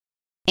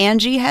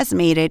Angie has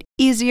made it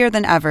easier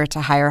than ever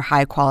to hire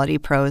high-quality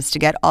pros to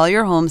get all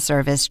your home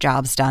service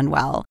jobs done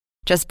well.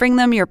 Just bring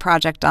them your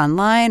project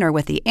online or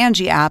with the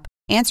Angie app,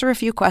 answer a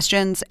few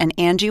questions, and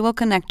Angie will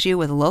connect you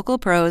with local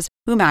pros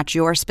who match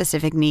your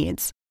specific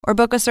needs. Or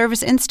book a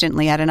service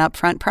instantly at an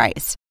upfront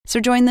price. So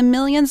join the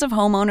millions of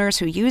homeowners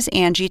who use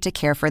Angie to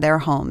care for their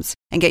homes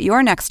and get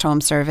your next home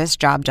service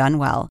job done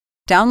well.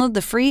 Download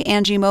the free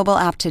Angie mobile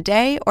app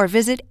today or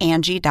visit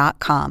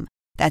Angie.com.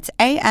 That's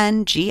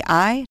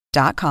ANGI.com.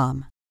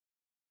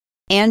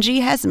 Angie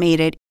has made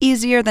it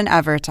easier than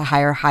ever to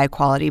hire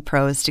high-quality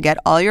pros to get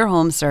all your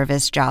home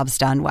service jobs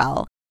done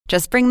well.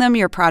 Just bring them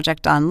your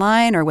project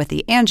online or with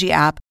the Angie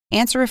app,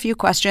 answer a few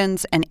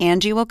questions, and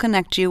Angie will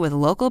connect you with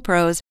local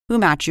pros who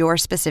match your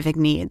specific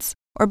needs.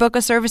 Or book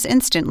a service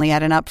instantly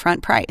at an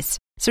upfront price.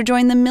 So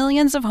join the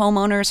millions of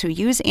homeowners who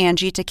use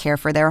Angie to care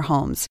for their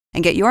homes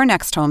and get your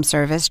next home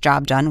service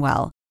job done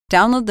well.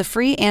 Download the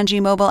free Angie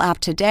mobile app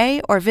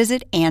today or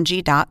visit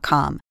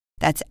Angie.com.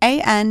 That's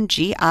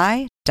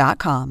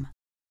ANGI.com.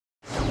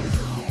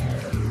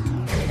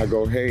 I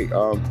go, hey,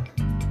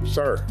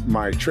 sir,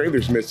 my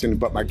trailer's missing,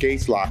 but my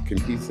gate's locked. And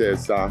he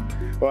says,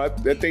 well,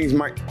 that thing's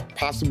might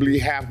possibly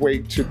halfway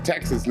to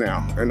Texas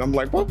now. And I'm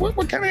like,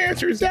 what kind of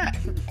answer is that?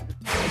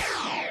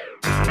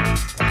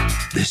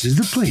 This is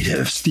the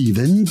plaintiff,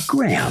 Stephen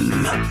Graham.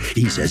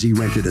 He says he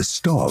rented a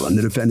stall in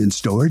the defendant's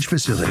storage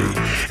facility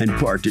and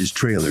parked his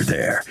trailer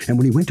there. And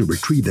when he went to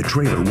retrieve the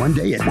trailer one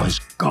day, it was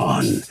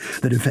gone.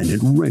 The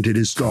defendant rented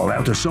his stall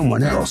out to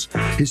someone else.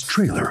 His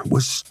trailer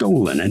was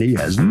stolen, and he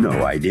has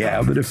no idea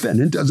how the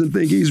defendant doesn't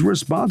think he's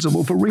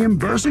responsible for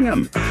reimbursing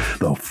him.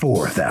 The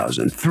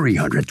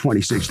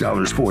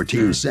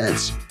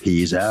 $4,326.14.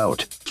 He's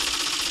out.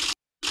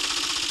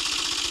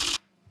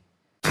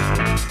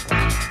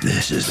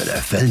 This is the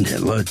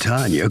defendant,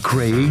 LaTanya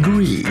Craig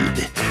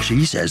Reed.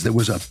 She says there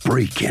was a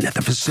break-in at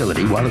the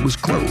facility while it was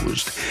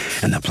closed,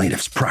 and the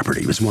plaintiff's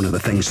property was one of the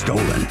things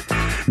stolen.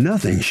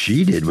 Nothing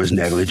she did was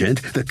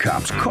negligent. The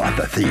cops caught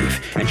the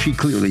thief, and she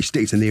clearly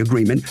states in the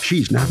agreement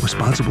she's not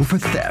responsible for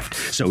theft,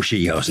 so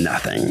she owes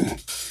nothing.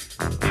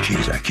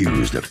 She's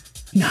accused of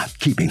not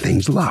keeping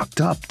things locked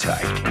up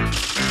tight.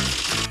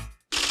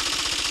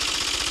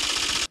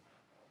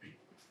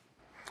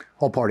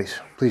 All parties,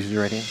 please use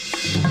your right hand.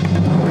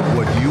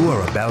 What you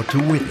are about to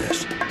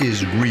witness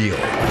is real.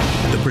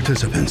 The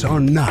participants are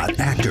not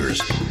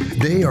actors.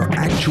 They are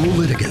actual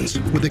litigants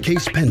with a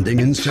case pending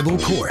in civil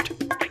court.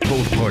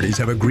 Both parties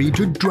have agreed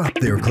to drop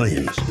their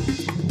claims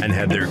and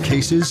have their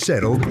cases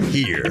settled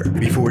here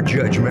before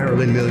Judge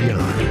Marilyn Milian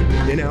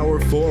in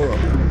our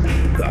forum,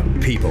 the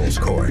People's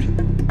Court.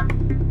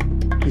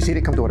 You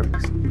seated, come to order,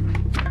 please.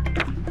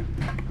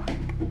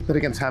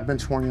 Litigants have been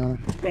sworn, Your Honor.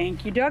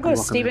 Thank you,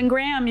 Douglas. Stephen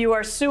Graham, you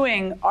are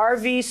suing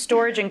RV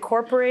Storage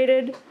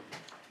Incorporated,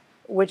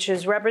 which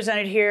is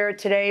represented here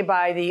today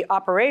by the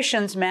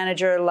operations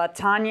manager,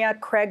 LaTanya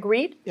Craig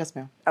Reed. Yes,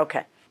 ma'am.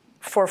 Okay.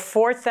 For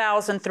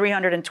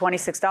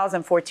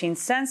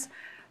 $4,326.14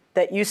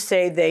 that you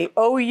say they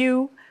owe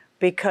you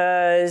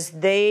because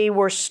they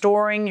were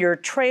storing your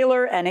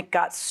trailer and it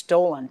got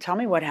stolen. Tell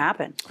me what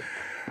happened.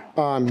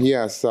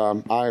 Yes,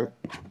 I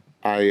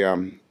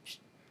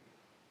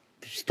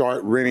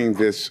start renting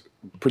this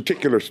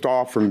particular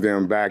stall from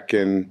them back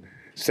in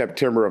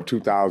September of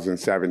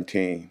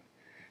 2017.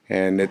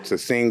 And it's a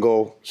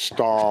single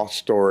stall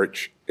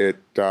storage.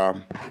 I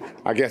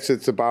guess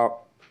it's about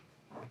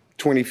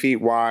 20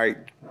 feet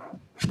wide,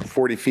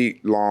 40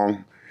 feet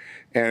long.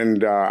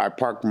 And I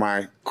parked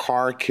my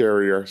car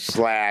carrier /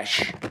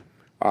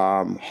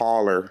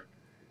 hauler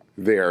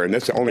there. And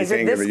that's the only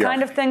thing in the yard. Is it this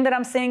kind of thing that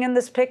I'm seeing in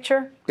this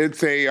picture?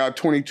 It's a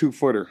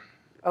 22-footer.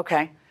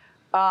 Okay.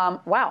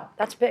 Wow,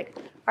 that's big.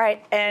 All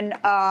right, and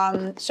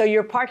so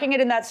you're parking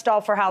it in that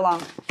stall for how long?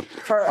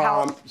 For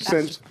how?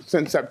 Since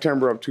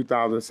September of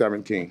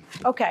 2017.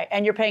 Okay,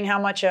 and you're paying how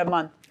much a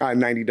month?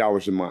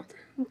 $90 a month.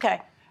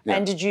 Okay, Yeah.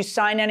 and did you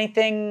sign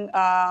anything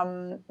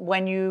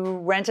when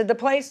you rented the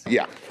place?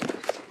 Yeah.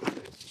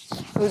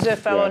 Who's the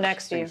fellow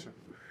next to you?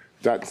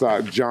 That's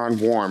John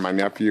Warren, my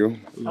nephew.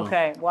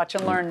 Okay, watch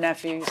and learn,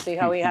 nephew. You see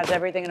how he has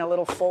everything in a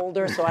little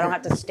folder, so I don't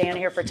have to stand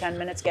here for 10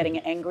 minutes getting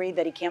angry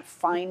that he can't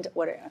find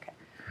what. Okay.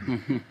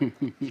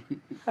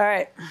 All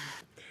right.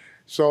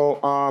 So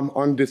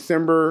on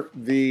December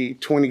the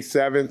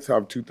 27th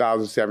of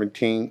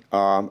 2017,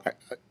 I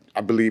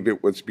believe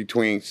it was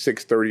between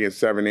 6:30 and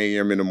 7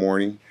 a.m. in the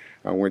morning,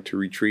 I went to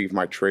retrieve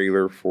my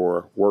trailer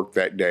for work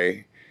that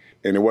day,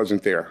 and it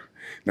wasn't there.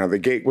 Now, the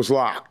gate was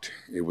locked.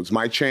 It was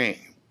my chain,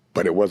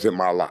 but it wasn't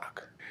my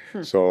lock.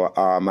 So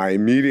I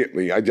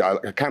immediately, I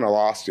kind of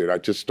lost it. I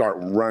just start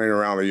running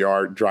around the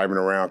yard, driving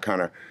around,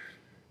 kind of,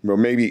 well,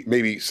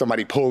 maybe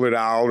somebody pulled it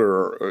out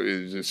or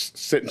is just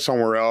sitting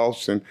somewhere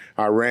else. And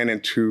I ran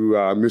into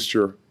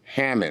Mr.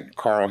 Hammond,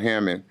 Carl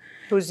Hammond.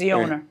 Who's the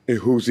owner?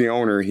 Who's the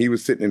owner. He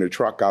was sitting in a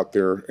truck out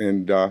there.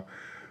 And I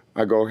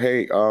go,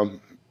 hey,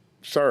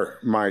 sir,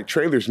 my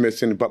trailer's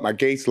missing, but my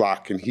gate's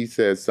locked. And he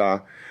says,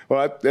 well,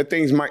 that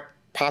thing's might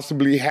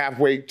possibly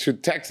halfway to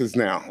Texas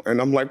now.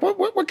 And I'm like,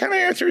 what kind of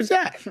answer is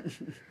that?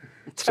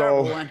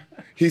 Terrible So one.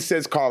 he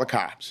says, call the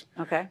cops.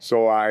 Okay.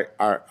 So I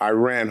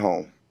ran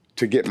home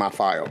to get my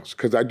files,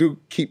 because I do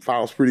keep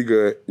files pretty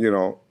good,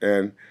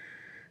 and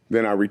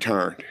then I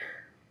returned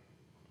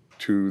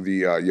to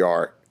the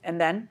yard. And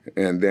then?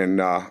 And then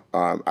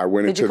I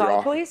went Did into you the call the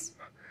office. police?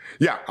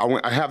 Yeah,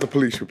 I have the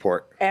police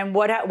report. And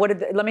what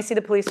did, let me see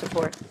the police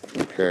report.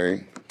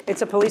 Okay.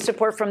 It's a police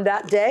report from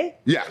that day?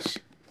 Yes,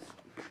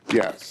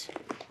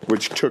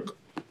 which took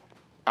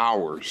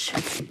hours.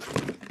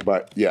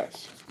 But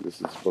yes, this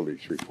is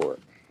police report.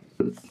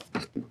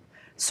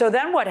 So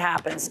then what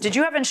happens? Did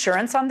you have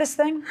insurance on this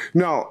thing?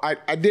 No,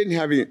 I didn't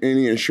have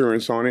any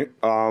insurance on it.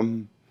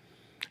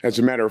 As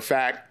a matter of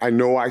fact, I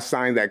know I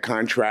signed that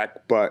contract,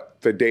 but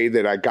the day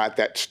that I got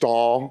that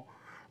stall,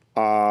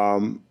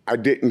 I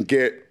didn't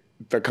get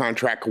the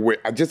contract with.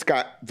 I just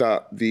got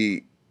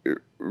the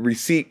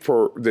receipt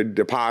for the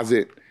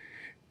deposit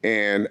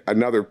and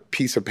another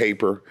piece of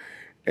paper.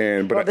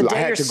 But The I day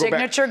had your to go back.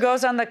 signature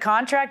goes on the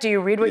contract, do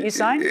you read what you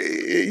signed?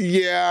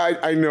 Yeah,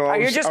 I know. Are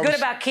you just good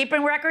about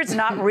keeping records,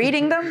 not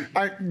reading them?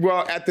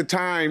 Well, at the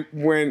time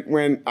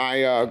when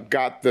I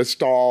got the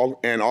stall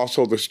and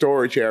also the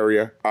storage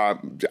area, I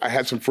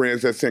had some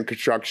friends that's in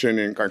construction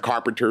and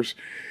carpenters,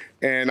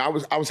 and I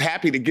was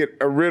happy to get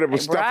rid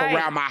of stuff Right.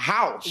 around my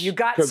house. You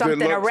got 'cause it something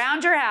looks-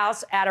 around your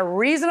house at a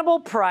reasonable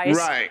price.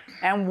 Right.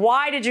 And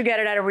why did you get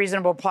it at a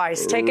reasonable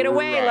price? Take it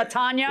away, Right,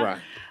 LaTanya. Right.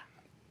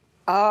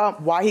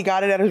 Why he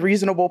got it at a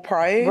reasonable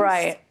price?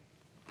 Right.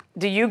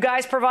 Do you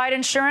guys provide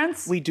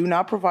insurance? We do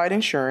not provide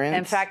insurance.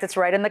 In fact, it's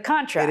right in the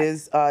contract. it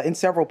is in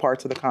several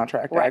parts of the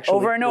contract, Right, actually.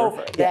 over and where-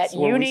 over, yes, that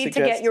where you we need to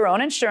get suggest- your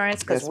own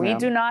insurance because Yes, we ma'am.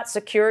 do not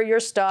secure your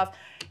stuff.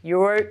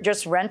 You're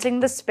just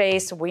renting the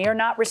space. We are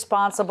not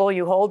responsible.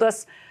 You hold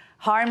us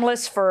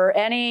harmless for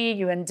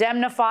you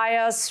indemnify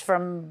us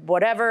from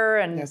whatever,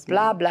 and Yes,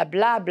 blah, ma'am. blah,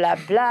 blah, blah,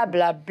 blah,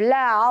 blah,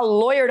 blah.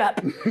 All lawyered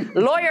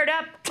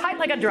up, tight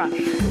like a drum.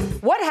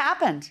 What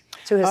happened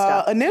to his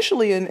stuff?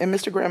 Initially, and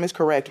Mr. Graham is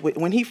correct,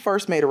 when he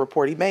first made a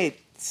report, he made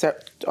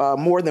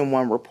more than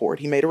one report.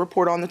 He made a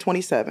report on the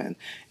 27th,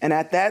 and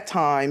at that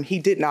time, he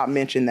did not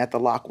mention that the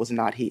lock was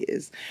not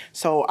his.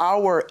 So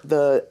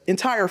the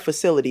entire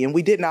facility, and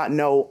we did not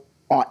know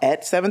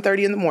at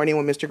 7:30 in the morning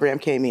when Mr. Graham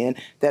came in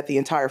that the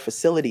entire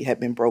facility had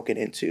been broken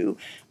into.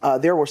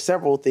 There were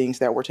several things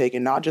that were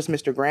taken, not just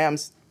Mr.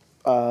 Graham's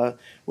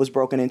was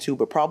broken into,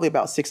 but probably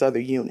about 6 other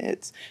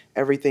units.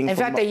 Everything. In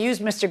fact, they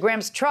used Mr.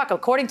 Graham's truck.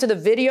 According to the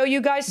video you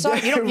guys saw,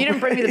 you didn't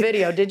bring me the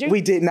video, did you? We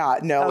did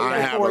not. No, Okay. I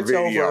have a report's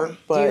video. over,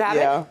 but Do you have it?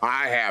 yeah.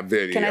 I have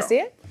video. Can I see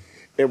it?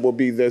 It will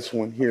be this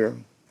one here.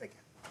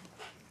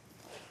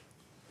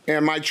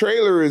 And my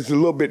trailer is a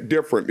little bit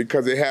different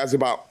because it has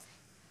about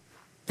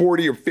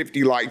 40 or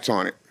 50 lights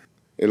on it.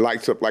 It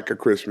lights up like a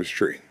Christmas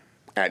tree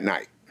at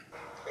night.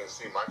 And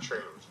see, my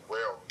trailer is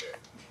well lit.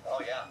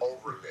 Oh, yeah.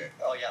 Overlit.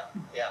 Oh,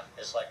 yeah.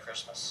 It's like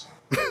Christmas.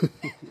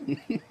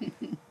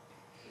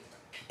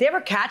 They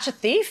ever catch a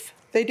thief?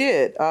 They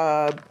did,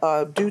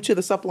 due to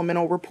the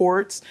supplemental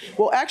reports.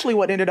 Well, actually,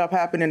 what ended up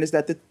happening is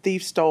that the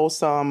thief stole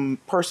some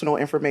personal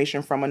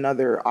information from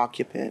another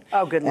occupant.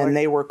 Oh, good Lord. And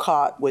they were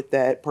caught with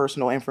that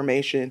personal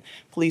information.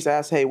 Police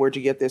asked, "Hey, where'd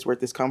you get this?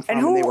 Where'd this come from?"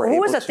 And who they were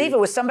was able a thief? to- It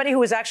was somebody who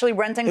was actually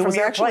renting It from was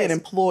your actually place. an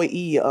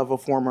employee of a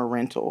former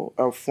renter.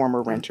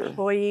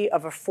 Employee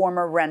of a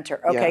former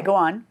renter. Okay, Yeah. go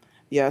on.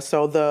 Yeah,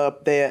 so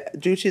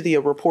due to the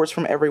reports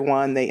from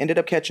everyone, they ended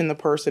up catching the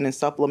person and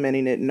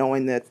supplementing it,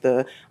 knowing that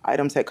the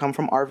items had come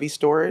from RV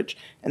storage,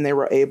 and they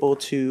were able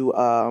to.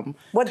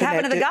 What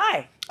happened to the connect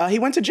guy? it. He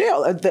went to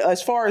jail.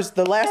 As far as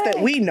the last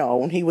that we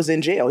know, he was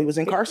in jail. He was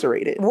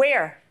incarcerated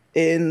Where?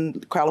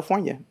 in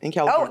California.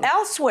 Oh,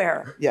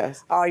 elsewhere.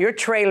 Yes. Oh, your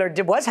trailer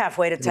was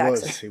halfway to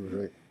Texas. He was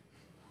right.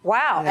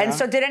 Wow. Yeah. And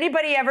so did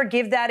anybody ever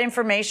give that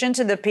information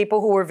to the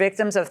people who were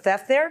victims of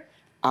theft there?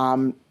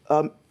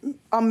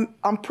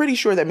 I'm pretty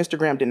sure that Mr.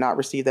 Graham did not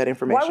receive that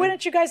information. Why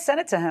wouldn't you guys send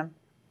it to him?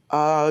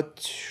 Uh,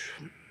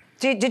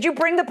 Did you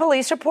bring the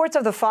police reports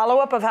of the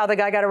follow-up of how the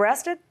guy got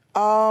arrested?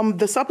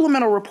 the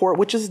supplemental report,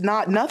 which is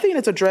nothing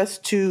is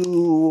addressed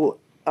to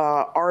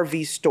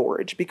RV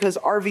storage, because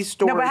RV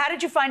storage. No, but how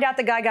did you find out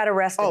the guy got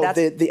arrested? Oh,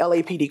 the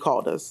LAPD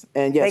called us,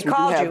 and yes, They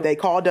called you. They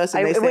called us,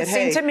 and they it said, would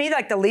 "Hey." seem to me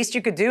like the least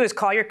you could do is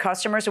call your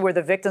customers who were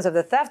the victims of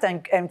the theft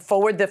and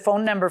forward the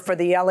phone number for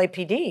the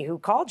LAPD who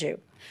called you.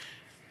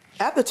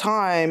 At the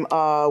time,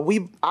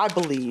 I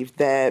believe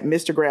that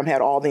Mr. Graham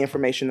had all the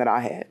information that I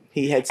had.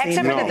 He had seen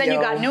Except for the that then you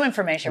video. got new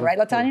information, right,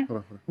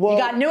 LaTanya? Well- You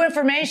got new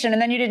information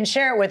and then you didn't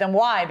share it with him.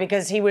 Why?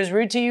 Because he was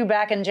rude to you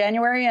back in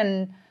January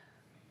and...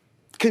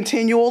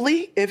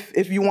 Continually,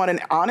 if you want an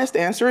honest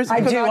answer, is I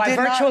because do. I did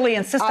virtually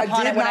insist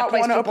upon it when I place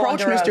want to people on approach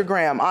the road. Mr.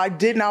 Graham. I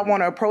did not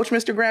want to approach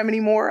Mr. Graham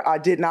anymore. I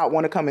did not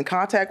want to come in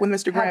contact with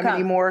Mr. Graham come?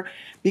 anymore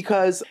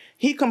because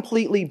he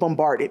completely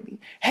bombarded me.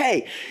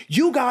 Hey,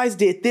 you guys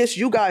did this,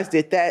 you guys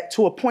did that,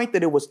 to a point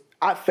that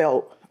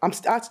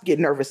I get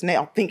nervous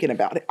now thinking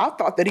about it. I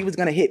thought that he was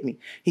going to hit me.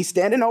 He's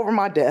standing over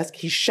my desk.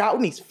 He's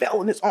shouting. He's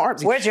failing his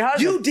arms. Where's your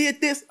husband? You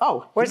did this.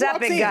 Oh, Where's he that walks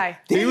big in. guy?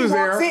 Then He was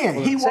walks there.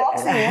 in. He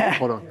walks in.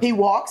 Hold on. He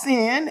walks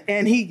in,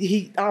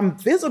 and I'm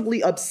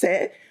visibly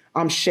upset.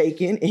 I'm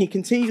shaking, and he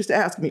continues to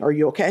ask me, are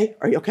you okay?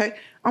 Are you okay?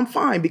 I'm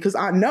fine, because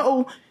I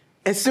know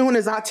as soon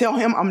as I tell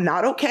him I'm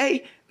not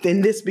okay,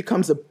 then this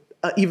becomes a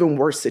even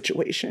worse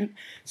situation.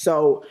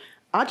 So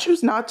I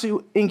choose not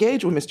to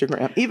engage with Mr.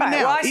 Graham, even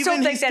now. Well, I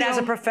still think that as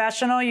a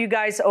professional, you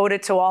guys owed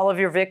it to all of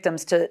your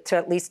victims to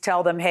at least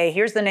tell them, hey,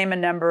 here's the name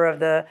and number of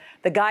the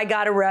guy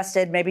got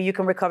arrested. Maybe you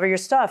can recover your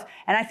stuff.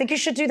 And I think you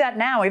should do that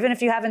now. Even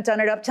if you haven't done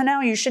it up to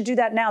now, you should do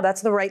that now.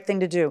 That's the right thing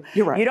to do.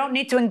 You're right. You don't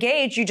need to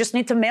engage. You just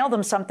need to mail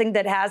them something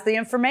that has the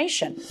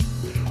information.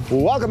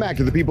 Welcome back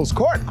to the People's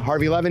Court.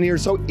 Harvey Levin here.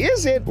 So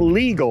is it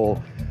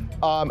legal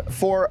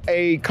for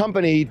a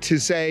company to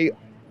say,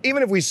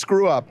 even if we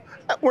screw up,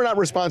 we're not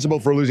responsible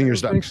for losing your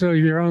stuff? I think so.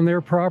 You're on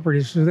their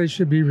property, so they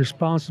should be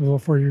responsible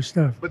for your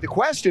stuff. But the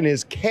question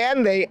is,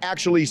 can they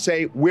actually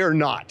say we're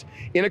not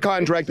in a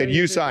contract that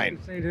you signed?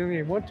 Say anything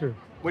they want to.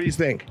 What do you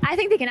think? I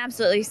think they can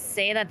absolutely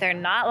say that they're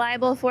not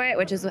liable for it,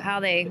 which is how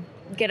they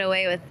get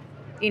away with,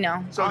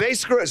 So they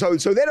so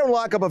they don't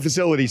lock up a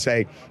facility,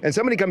 say, and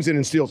somebody comes in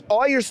and steals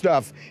all your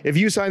stuff. If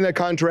you sign that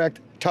contract,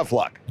 tough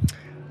luck.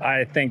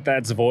 I think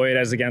that's void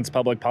as against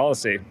public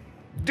policy.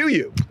 Do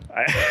you?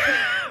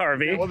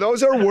 Harvey? Well,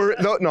 those are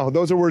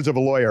those are words of a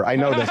lawyer. I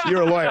know this.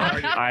 You're a lawyer.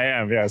 I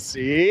am, yes.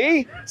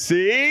 See?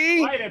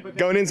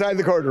 Going inside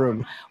the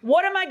courtroom.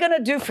 What am I going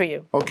to do for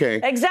you? Okay.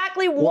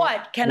 Exactly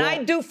what can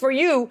I do for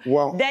you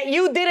that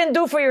you didn't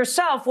do for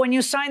yourself when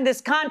you signed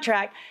this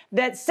contract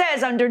that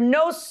says under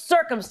no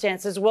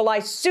circumstances will I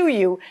sue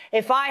you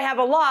if I have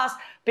a loss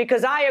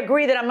because I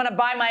agree that I'm going to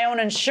buy my own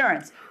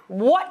insurance?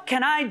 What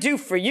can I do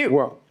for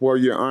you? Well,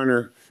 Your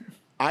Honor,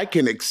 I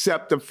can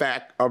accept the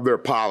fact of their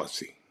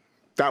policy.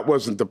 That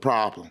wasn't the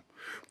problem.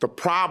 The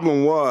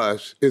problem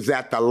is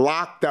that the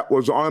lock that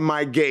was on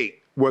my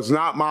gate was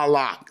not my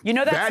lock. You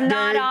know that's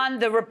not on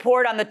the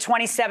report on the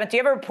 27th. Do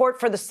you have a report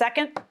for the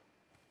 2nd?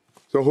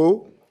 So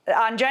who?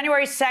 On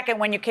January 2nd,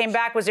 when you came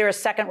back, was there a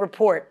second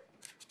report?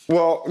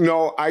 Well,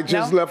 no, I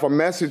just left a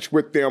message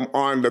with them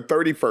on the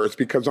 31st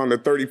because on the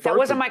 31st... That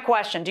wasn't my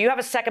question. Do you have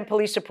a second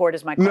police report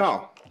is my question.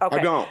 No, okay.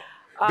 I don't.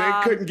 They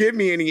couldn't give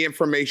me any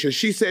information.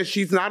 She says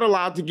she's not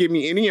allowed to give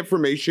me any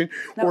information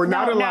or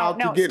not allowed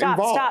to get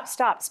involved.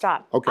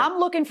 Stop. Okay. I'm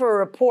looking for a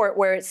report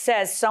where it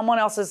says someone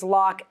else's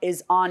lock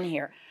is on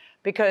here.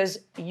 Because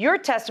your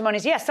testimony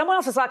is, yes, someone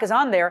else's lock is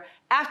on there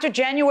after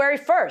January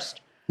 1st.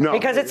 No.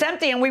 Because it's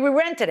empty and we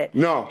rented it.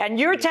 No. And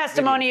your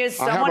testimony is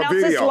someone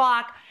else's video.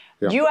 lock.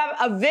 Yeah. You have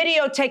a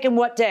video taken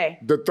what day?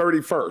 The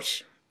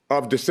 31st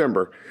of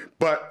December.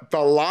 But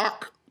the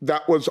lock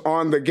that was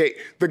on the gate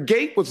was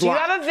locked. Do you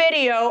have a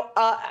video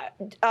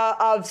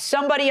of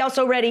somebody else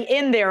already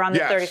in there on the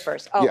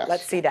 31st? Oh, yes.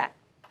 Let's see that.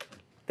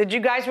 Did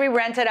you guys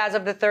re-rent it as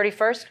of the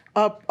 31st?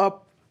 A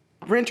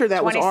renter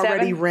that 27? was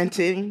already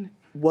renting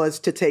was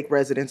to take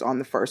residence on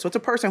the 1st. So it's a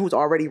person who's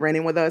already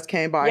renting with us,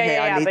 came by,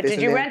 I need but this.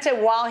 Did you rent it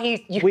while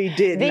he... We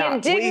did the not.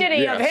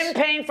 indignity of him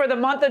paying for the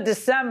month of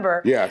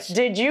December. Yes.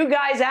 Did you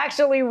guys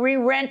actually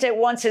re-rent it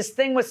once his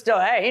thing was still,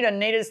 hey, he didn't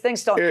need his thing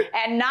still,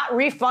 and not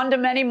refund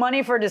him any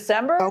money for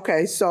December?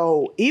 Okay,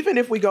 so even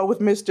if we go with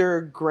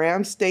Mr.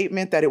 Graham's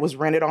statement that it was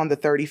rented on the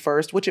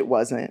 31st, which it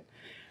wasn't,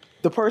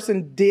 the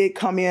person did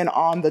come in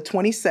on the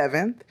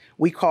 27th.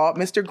 We called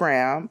Mr.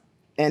 Graham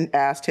and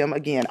asked him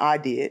again. I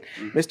did.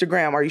 Mr.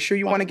 Graham, are you sure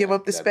you want to give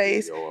up the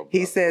space?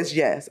 He says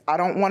yes. I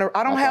don't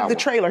have the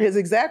trailer. His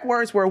exact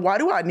words were, why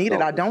do I need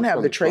it? I don't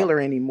have the trailer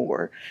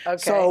anymore. Okay.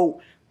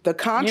 So the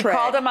contract.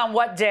 You called him on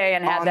what day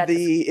and had that?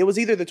 It was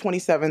either the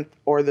 27th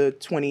or the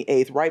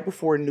 28th, right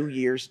before New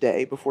Year's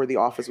Day, before the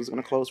office was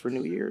going to close for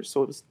New Year's.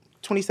 So it was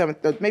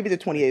 27th, maybe the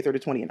 28th or the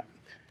 29th.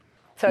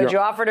 So did you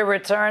offer to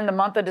return the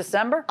month of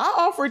December? I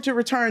offered to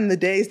return the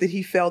days that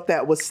he felt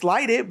that was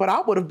slighted, but I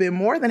would have been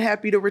more than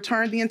happy to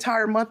return the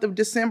entire month of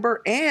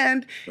December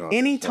and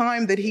any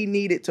time that he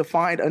needed to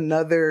find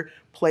another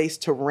place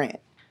to rent,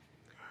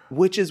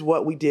 which is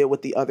what we did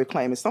with the other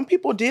claimants. Some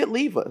people did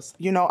leave us.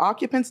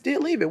 Occupants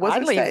did leave. It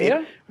wasn't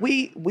safe.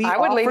 We I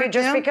would leave you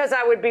just because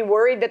I would be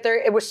worried that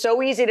it was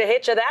so easy to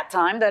hitch you that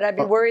time that I'd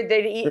be worried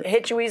they'd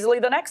hit you easily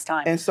the next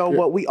time. And so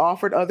what we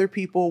offered other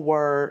people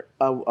were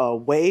a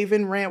waive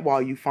in rent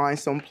while you find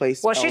some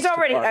place. Well, she's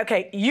already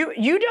okay.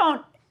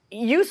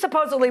 You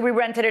supposedly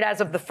re-rented it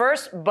as of the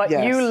 1st, but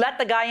Yes. you let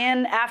the guy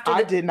in after.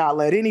 I did not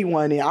let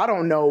anyone in. I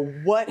don't know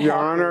what Your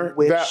happened Honor,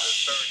 with. that-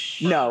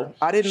 No,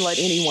 I didn't let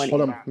anyone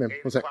Hold in. on, ma'am.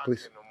 1 second,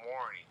 please. In the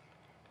morning,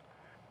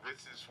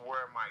 this is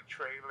where my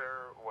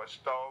trailer was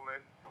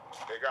stolen.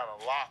 They got a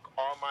lock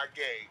on my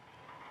gate.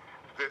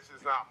 This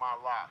is not my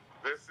lock.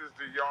 This is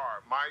the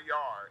yard, my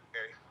yard.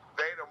 And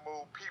they'd have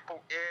moved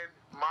people in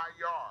my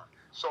yard.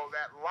 So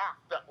that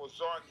lock that was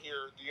on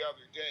here the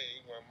other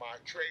day when my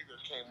trailer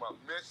came up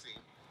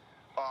missing,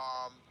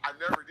 I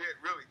never did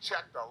really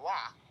check the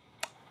lock.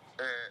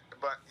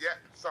 But yet,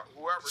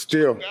 whoever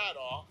took that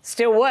off.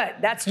 Still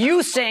what? That's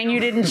you saying you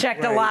didn't check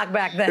the lock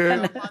back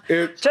then.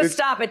 Just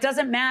stop. It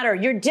doesn't matter.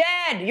 You're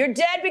dead. You're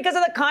dead because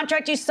of the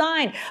contract you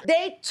signed.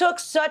 They took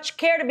such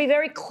care to be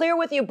very clear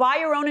with you. Buy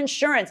your own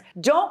insurance.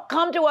 Don't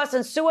come to us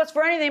and sue us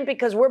for anything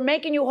because we're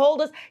making you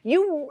hold us.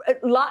 You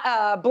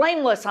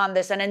blameless on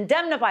this and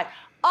indemnified.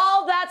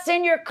 All that's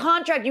in your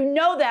contract. You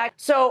know that.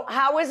 So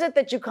how is it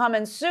that you come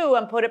and sue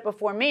and put it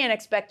before me and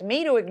expect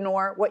me to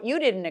ignore what you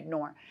didn't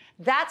ignore?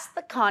 That's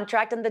the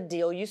contract and the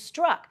deal you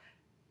struck.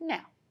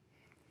 Now,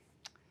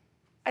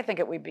 I think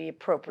it would be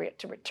appropriate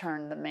to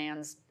return the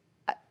man's,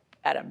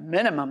 at a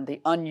minimum, the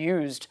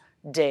unused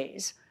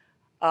days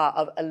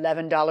of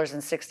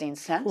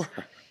 $11.16.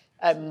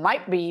 It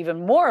might be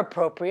even more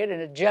appropriate in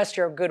a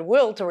gesture of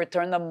goodwill to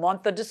return the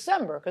month of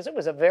December, because it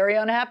was a very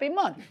unhappy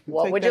month.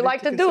 What would you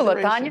like to do,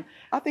 LaTanya?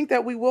 I think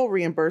that we will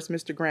reimburse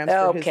Mr. Graham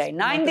for his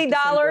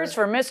 $90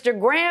 for Mr.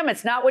 Graham.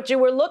 It's not what you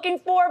were looking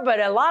for, but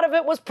a lot of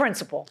it was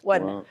principle,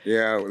 wasn't it?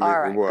 Yeah,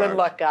 all right, good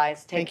luck,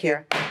 guys. Take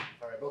care.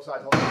 All right, both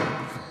sides, hold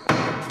on.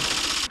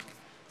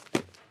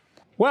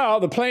 Well,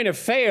 the plaintiff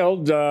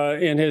failed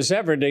in his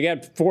effort to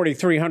get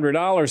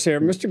 $4,300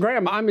 here. Mr.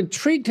 Graham, I'm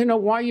intrigued to know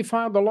why you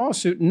filed the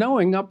lawsuit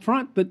knowing up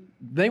front that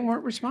they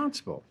weren't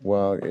responsible.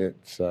 Well, it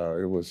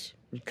was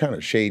kind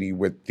of shady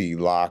with the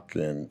lock,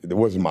 and it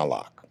wasn't my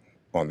lock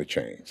on the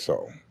chain.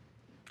 So,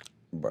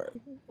 but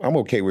I'm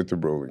okay with the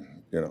ruling.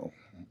 You know,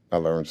 I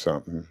learned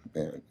something,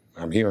 and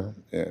I'm here,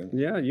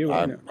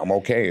 and I'm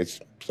okay. It's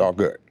all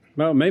good.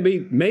 Well,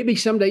 maybe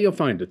someday you'll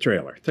find a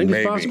trailer. Think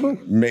it's possible?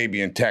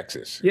 Maybe in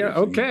Texas. Yeah,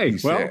 okay.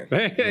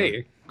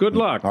 Hey, good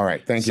luck. All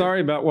right, thank you.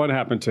 Sorry about what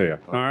happened to you.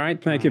 All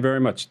right, thank you very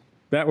much.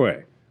 That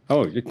way.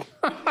 Oh, he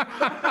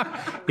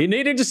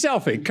needed a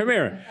selfie. Come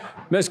here.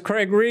 Miss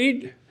Craig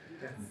Reed,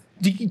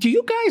 do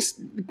you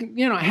guys,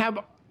 have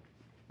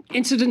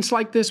incidents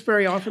like this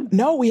very often?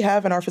 No, we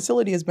haven't. Our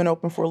facility has been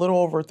open for a little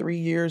over 3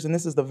 years, and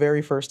this is the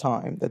very first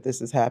time that this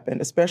has happened,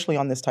 especially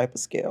on this type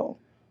of scale.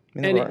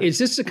 And is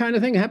this the kind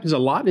of thing that happens a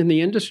lot in the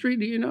industry,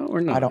 do you know,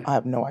 or not? I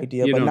have no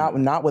idea, but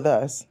not with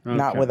us. Okay,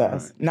 not with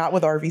us. Right. Not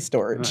with RV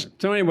storage.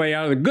 Right. So anyway,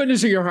 out of the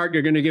goodness of your heart,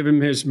 you're going to give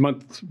him his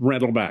month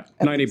rental back,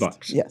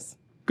 $90. Yes.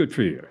 Good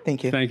for you.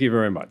 Thank you. Thank you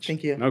very much.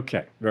 Thank you.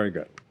 Okay, very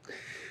good.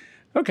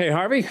 Okay,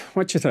 Harvey,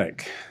 what you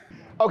think?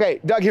 Okay,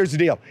 Doug, here's the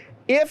deal.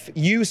 If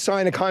you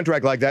sign a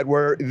contract like that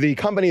where the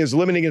company is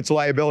limiting its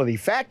liability,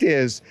 fact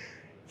is,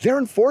 they're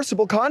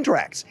enforceable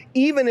contracts,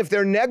 even if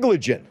they're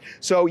negligent.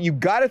 So you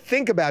got to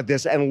think about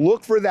this and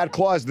look for that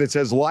clause that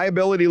says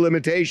liability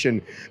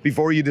limitation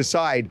before you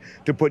decide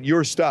to put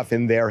your stuff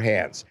in their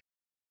hands.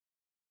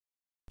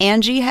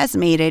 Angie has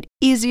made it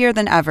easier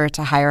than ever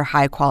to hire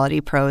high-quality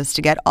pros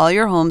to get all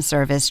your home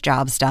service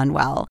jobs done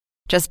well.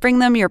 Just bring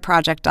them your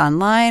project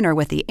online or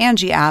with the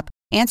Angie app,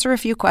 answer a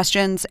few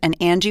questions, and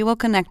Angie will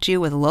connect you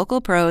with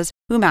local pros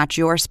who match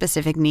your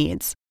specific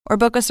needs. Or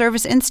book a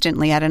service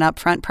instantly at an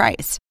upfront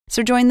price.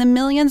 So join the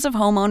millions of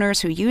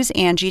homeowners who use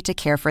Angie to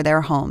care for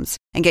their homes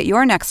and get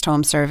your next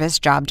home service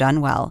job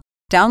done well.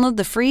 Download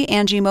the free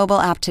Angie mobile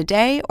app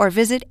today or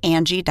visit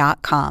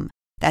Angie.com.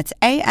 That's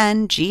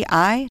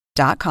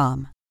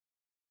ANGI.com.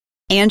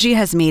 Angie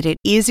has made it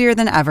easier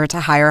than ever to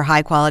hire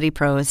high-quality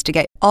pros to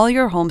get all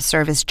your home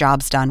service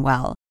jobs done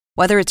well.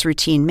 Whether it's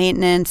routine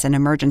maintenance, an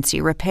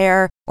emergency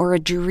repair, or a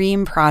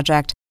dream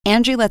project,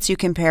 Angie lets you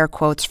compare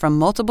quotes from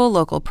multiple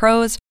local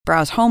pros,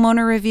 browse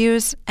homeowner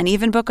reviews, and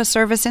even book a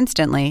service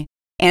instantly.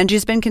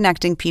 Angie's been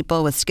connecting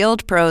people with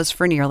skilled pros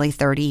for nearly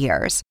 30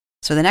 years.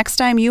 So the next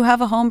time you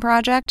have a home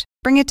project,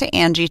 bring it to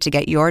Angie to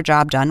get your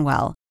job done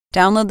well.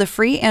 Download the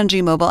free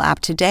Angie mobile app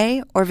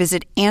today or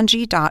visit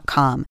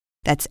Angie.com.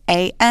 That's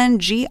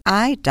ANGI.com.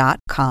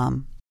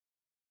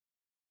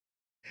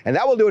 And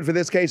that will do it for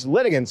this case.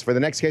 Litigants for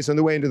the next case on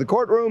the way into the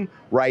courtroom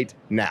right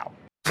now.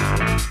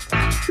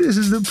 This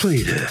is the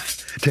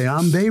plaintiff,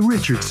 Teambe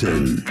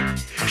Richardson.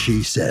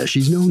 She says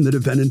she's known the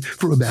defendant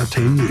for about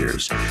 10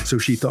 years, so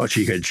she thought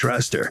she could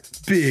trust her.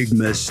 Big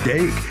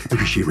mistake,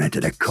 because she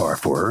rented a car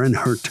for her in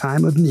her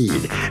time of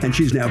need, and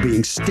she's now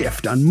being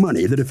stiffed on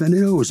money the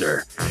defendant owes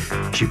her.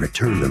 She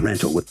returned the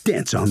rental with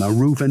dents on the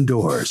roof and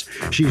doors.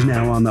 She's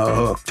now on the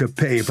hook to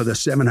pay for the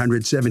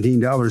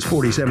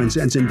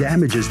 $717.47 in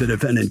damages the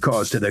defendant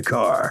caused to the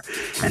car,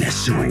 and is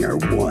suing her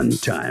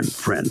one-time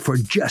friend for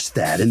just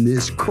that in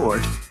this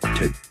court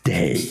today.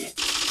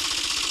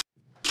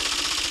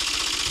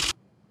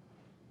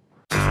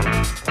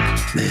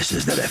 This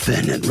is the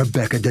defendant,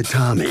 Rebecca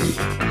Datami.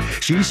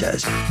 She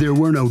says there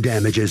were no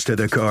damages to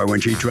the car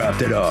when she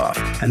dropped it off,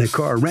 and the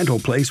car rental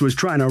place was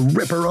trying to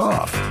rip her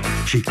off.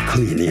 She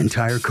cleaned the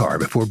entire car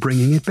before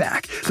bringing it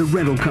back. The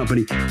rental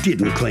company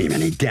didn't claim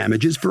any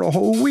damages for a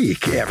whole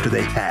week after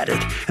they had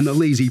it, and the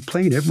lazy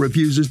plaintiff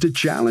refuses to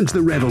challenge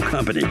the rental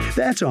company.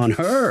 That's on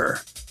her.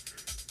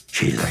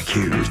 She's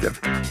accused of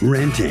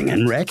renting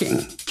and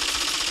wrecking.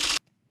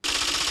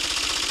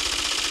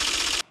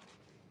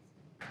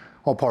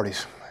 All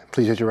parties,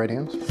 please raise your right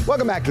hands.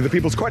 Welcome back to the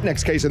People's Court.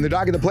 Next case in the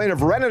docket, the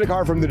plaintiff rented a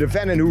car from the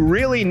defendant who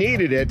really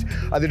needed it.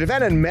 The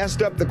defendant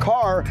messed up the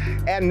car,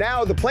 and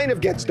now the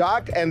plaintiff gets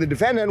docked, and the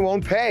defendant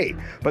won't pay.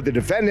 But the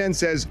defendant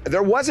says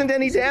there wasn't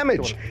any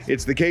damage.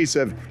 It's the case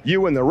of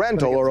you and the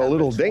rental are a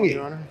little dingy.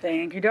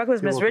 Thank you,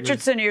 Douglas. Ms.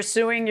 Richardson, you're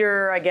suing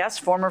your,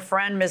 former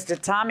friend, Ms.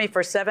 Datami,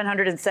 for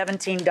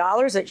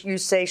 $717 that you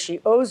say she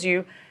owes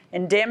you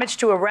in damage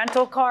to a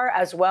rental car,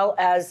 as well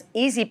as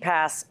Easy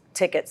Pass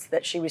tickets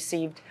that she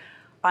received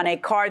on a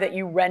car that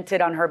you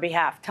rented on her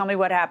behalf. Tell me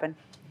what happened.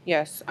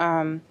 Yes.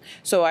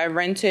 So I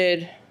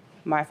rented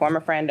my former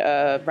friend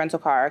a rental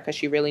car because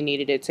she really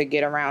needed it to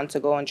get around to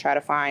go and try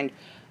to find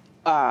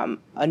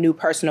a new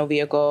personal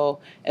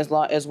vehicle as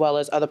well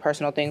as other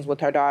personal things with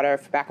her daughter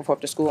back and forth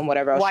to school and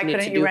whatever else she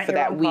needs to do for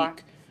that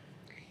week.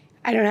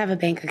 I don't have a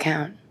bank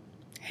account.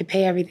 I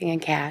pay everything in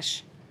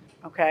cash.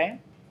 Okay.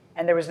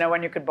 And there was no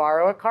one you could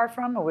borrow a car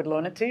from or would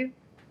loan it to you?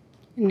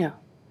 No.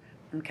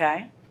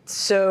 Okay.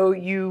 So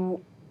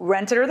you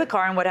rented her the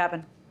car, and what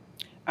happened?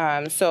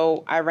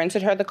 So I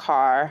rented her the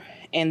car,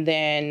 and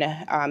then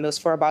it was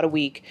for about a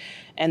week.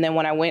 And then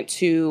when I went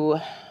to,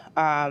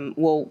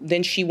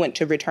 then she went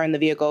to return the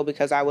vehicle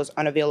because I was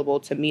unavailable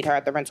to meet her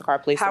at the rental car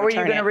place. How are you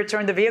going to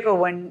return the vehicle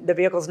when the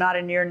vehicle's not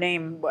in your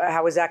name?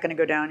 How is that going to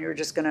go down? You were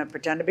just going to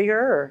pretend to be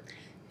her? Or?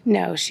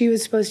 No, she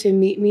was supposed to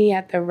meet me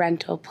at the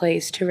rental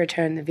place to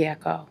return the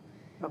vehicle.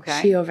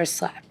 Okay. She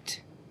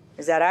overslept.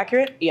 Is that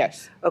accurate?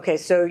 Yes. Okay,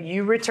 so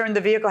you return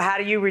the vehicle. How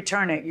do you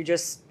return it? You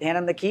just hand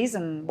them the keys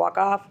and walk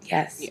off?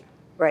 Yes. Yeah.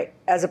 Right.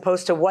 As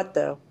opposed to what,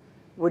 though?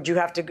 Would you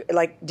have to,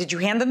 did you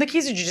hand them the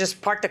keys or did you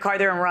just park the car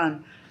there and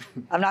run?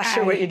 I'm not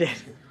sure what you did.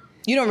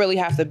 You don't really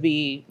have to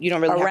be, you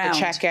don't really have to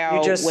check out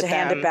You just with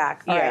hand them. it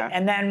back. All Yeah. right.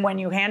 And then when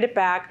you hand it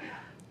back,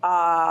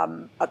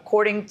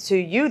 according to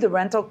you, the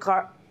rental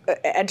car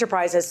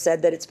enterprise has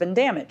said that it's been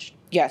damaged.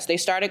 Yes, they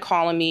started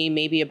calling me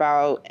maybe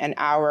about an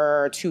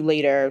hour or two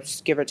later,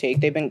 give or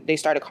take. They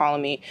started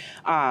calling me,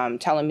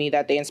 telling me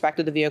that they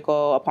inspected the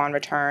vehicle upon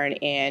return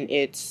and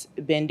it's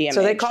been damaged.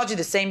 So they called you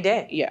the same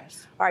day?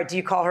 Yes. All right, do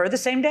you call her the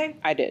same day?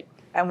 I did.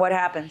 And what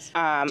happens?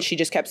 She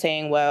just kept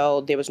saying,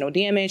 well, there was no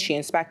damage. She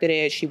inspected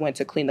it. She went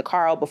to clean the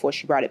car out before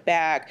she brought it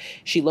back.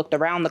 She looked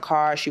around the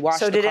car. She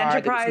washed the car. So did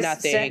Enterprise there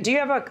was nothing. do you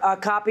have a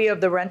copy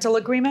of the rental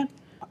agreement?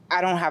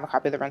 I don't have a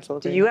copy of the rental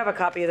agreement. Do you have a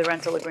copy of the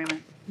rental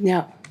agreement?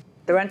 No.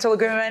 The rental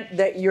agreement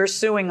that you're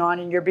suing on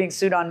and you're being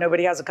sued on,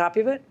 nobody has a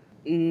copy of it?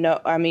 No.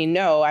 I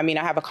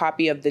have a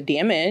copy of the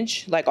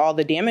damage, like all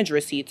the damage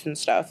receipts and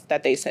stuff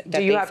that they sent.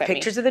 Do you have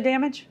pictures of the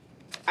damage?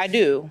 I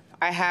do.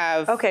 I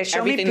have. Okay,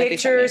 show me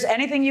pictures,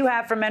 anything you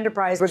have from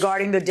Enterprise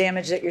regarding the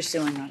damage that you're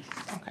suing on.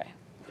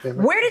 Okay.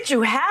 Where did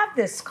you have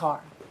this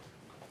car?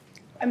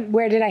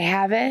 Where did I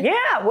have it?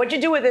 Yeah, what'd you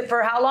do with it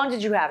for how long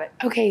did you have it?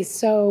 Okay,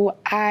 so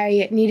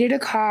I needed a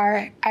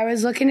car. I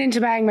was looking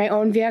into buying my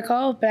own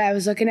vehicle, but I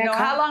was looking at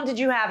how long did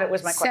you have it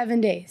was my question.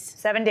 7 days.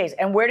 7 days.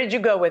 And where did you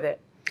go with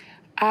it?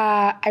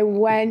 I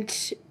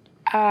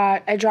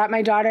dropped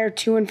my daughter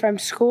to and from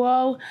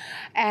school,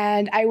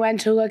 and I went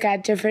to look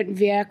at different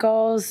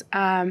vehicles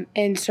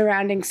in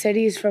surrounding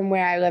cities from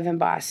where I live in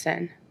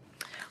Boston.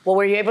 Well,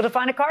 were you able to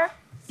find a car?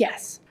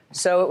 Yes.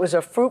 So it was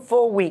a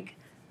fruitful week.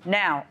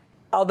 Now,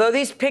 although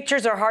these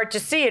pictures are hard to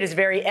see, it is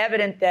very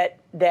evident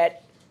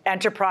that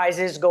Enterprise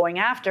is going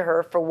after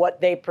her for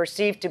what they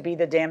perceive to be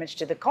the damage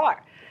to the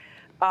car.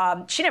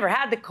 She never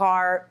had the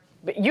car,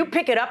 but you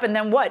pick it up and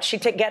then what? She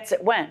gets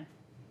it when?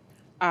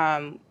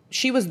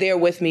 She was there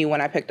with me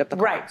when I picked up the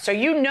car. Right, so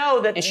you know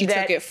that... And she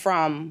took it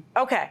from...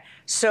 Okay,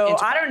 so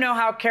I don't know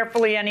how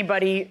carefully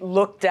anybody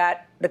looked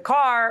at the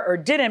car or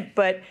didn't,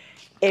 but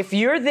if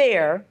you're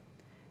there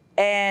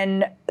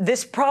and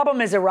this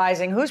problem is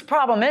arising, whose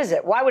problem is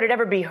it? Why would it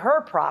ever be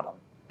her problem?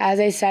 As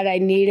I said, I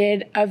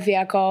needed a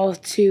vehicle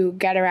to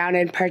get around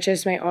and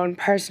purchase my own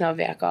personal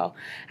vehicle.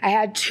 I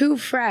had 2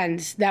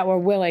 friends that were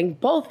willing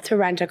both to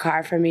rent a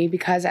car for me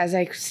because, as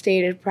I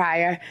stated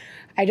prior,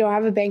 I don't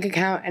have a bank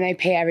account and I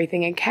pay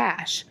everything in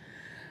cash.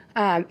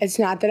 It's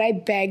not that I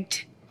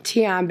begged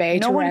Tiambe to rent the car for me.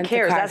 No one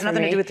cares. That has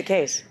nothing to do with the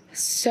case.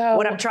 So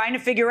what I'm trying to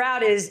figure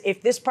out is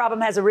if this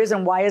problem has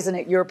arisen, why isn't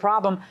it your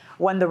problem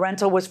when the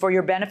rental was for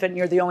your benefit and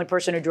you're the only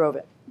person who drove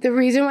it? The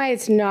reason why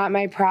it's not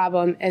my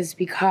problem is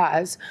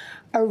because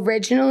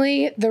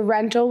originally the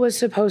rental was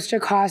supposed to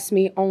cost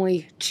me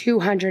only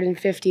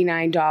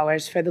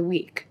 $259 for the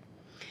week.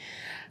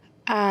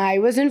 I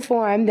was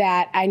informed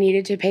that I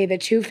needed to pay the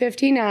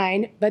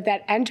 $259, but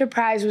that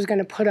Enterprise was going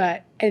to put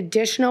an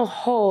additional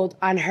hold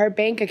on her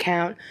bank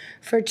account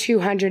for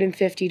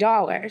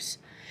 $250.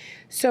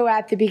 So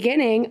at the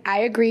beginning, I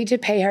agreed to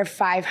pay her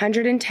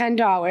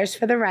 $510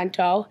 for the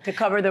rental. To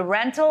cover the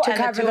rental and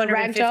the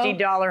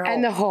 $250 hold.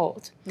 And the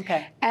hold.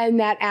 Okay. And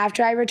that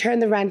after I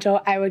returned the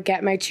rental, I would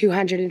get my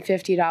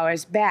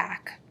 $250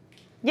 back.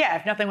 Yeah,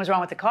 if nothing was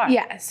wrong with the car.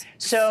 Yes.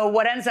 So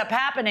what ends up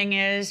happening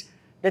is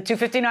the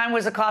 $259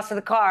 was the cost of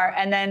the car,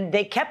 and then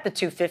they kept the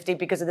 $250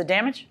 because of the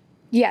damage?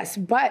 Yes,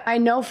 but I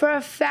know for a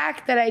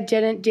fact that I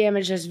didn't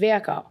damage this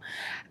vehicle.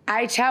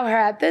 I tell her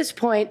at this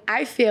point,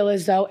 I feel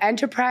as though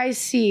Enterprise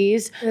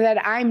sees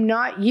that I'm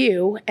not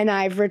you and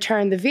I've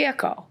returned the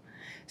vehicle.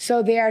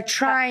 So they are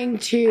trying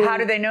to... How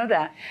do they know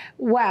that?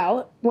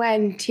 Well,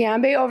 when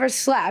Tiambe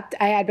overslept,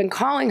 I had been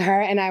calling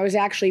her and I was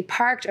actually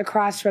parked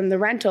across from the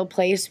rental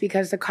place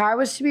because the car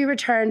was to be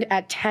returned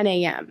at 10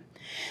 a.m.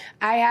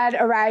 I had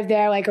arrived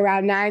there like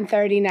around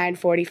 9:30,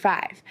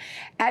 9:45.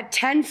 At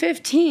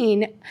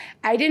 10:15,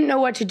 I didn't know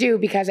what to do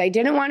because I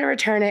didn't want to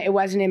return it. It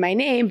wasn't in my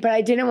name, but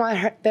I didn't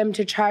want them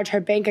to charge her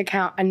bank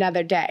account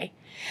another day.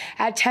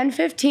 At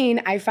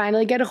 10:15, I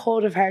finally get a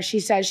hold of her. She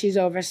says she's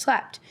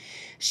overslept.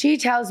 She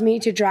tells me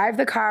to drive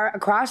the car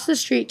across the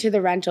street to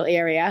the rental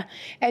area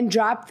and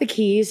drop the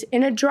keys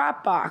in a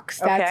drop box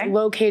that's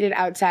located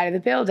outside of the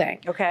building.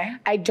 Okay.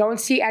 I don't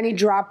see any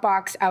drop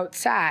box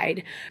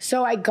outside.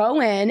 So I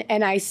go in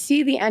and I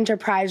see the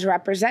Enterprise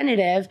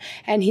representative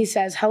and he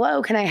says,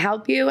 "Hello, can I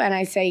help you?" And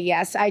I say,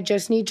 "Yes, I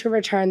just need to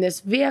return this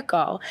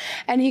vehicle."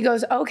 And he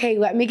goes, "Okay,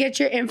 let me get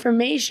your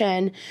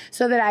information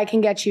so that I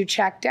can get you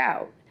checked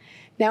out."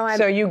 Now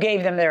So you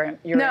gave them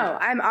your No,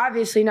 I'm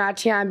obviously not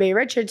Tianbe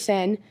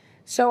Richardson.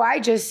 So I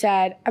just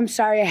said, "I'm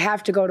sorry, I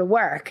have to go to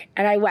work."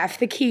 And I left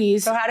the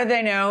keys. So how did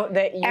they know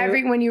that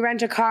you... When you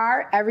rent a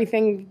car,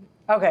 everything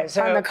on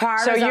the car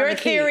So is on your the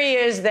key. theory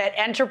is that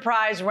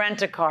Enterprise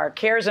Rent-A-Car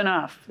cares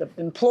enough, the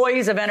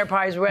employees of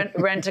Enterprise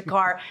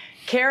Rent-A-Car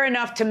care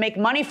enough to make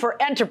money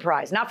for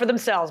Enterprise, not for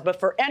themselves, but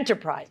for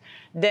Enterprise,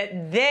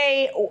 that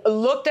they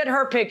looked at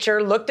her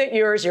picture, looked at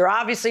yours, you're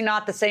obviously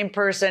not the same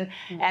person,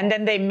 and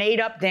then they made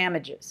up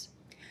damages.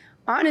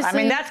 Honestly, I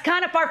mean, that's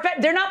kind of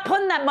far-fetched. They're not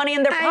putting that money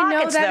in their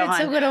pockets, that though,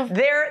 it's a hon. little...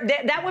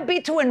 That would be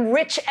to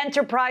enrich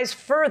Enterprise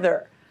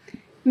further.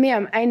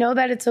 Ma'am, I know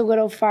that it's a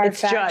little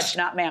far-fetched. It's judge,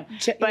 not ma'am.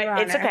 But Your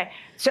it's Honor. okay.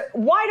 So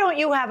why don't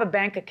you have a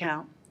bank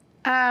account?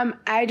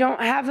 I don't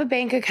have a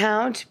bank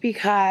account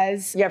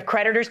because... You have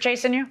creditors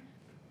chasing you?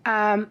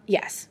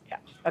 Yes. Yeah.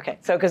 Okay.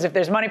 So because if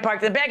there's money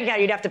parked in the bank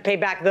account, you'd have to pay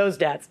back those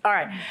debts. All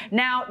right.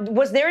 Now,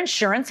 was there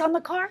insurance on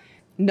the car?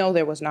 No,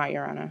 there was not,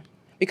 Your Honor.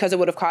 Because it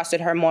would have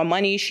costed her more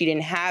money. She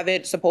didn't have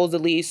it,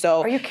 supposedly.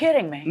 So are you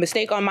kidding me?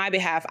 Mistake on my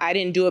behalf. I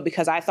didn't do it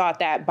because I thought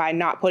that by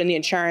not putting the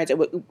insurance,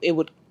 it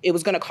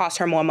was going to cost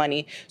her more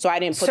money. So I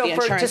didn't put the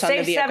insurance on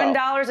the vehicle. So to save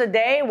 $7 a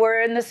day,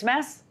 we're in this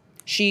mess?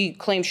 She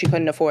claimed she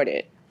couldn't afford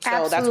it.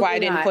 So that's why I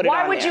didn't put it on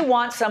there. Why would you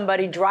want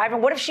somebody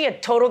driving? What if she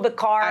had totaled the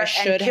car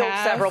and killed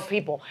several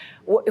people?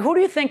 Who do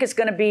you think is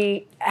going to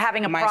be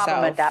having a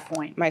problem at that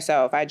point?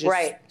 Myself.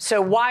 Right. So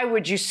why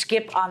would you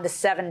skip on the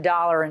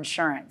 $7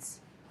 insurance?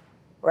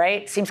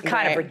 Right? Seems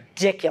kind of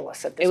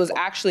ridiculous at this point. It was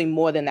actually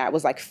more than that. It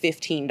was like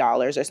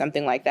 $15 or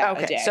something like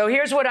that a day. So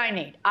here's what I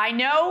need. I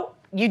know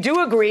you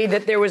do agree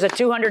that there was a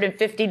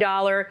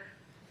 $250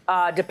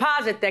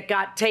 deposit that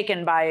got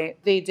taken by...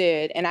 They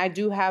did, and I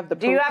do have the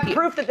proof. Do you have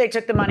proof that they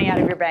took the money out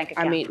of your bank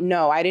account? I mean,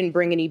 no, I didn't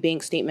bring any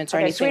bank statements or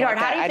anything sweetheart,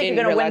 like that. how do you think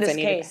you're going to win this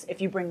case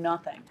if you bring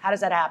nothing? How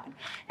does that happen?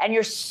 And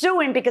you're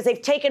suing because they've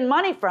taken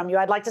money from you.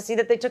 I'd like to see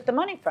that they took the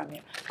money from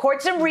you.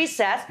 Court's in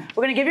recess.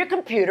 We're going to give you a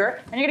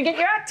computer, and you're going to get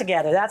your act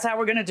together. That's how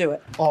we're going to do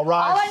it. All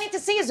right. All I need to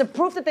see is the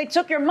proof that they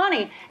took your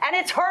money, and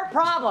it's her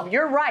problem.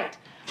 You're right.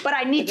 But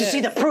I need to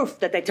see the proof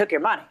that they took your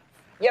money.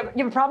 You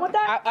have a problem with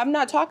that? I'm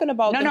not talking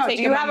about them taking my money.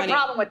 Do you have a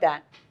problem with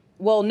that?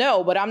 Well,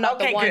 no, but I'm not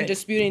the one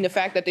disputing the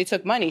fact that they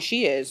took money.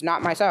 She is,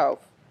 not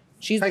myself.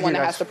 She's the one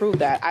that has to prove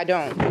that. I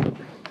don't.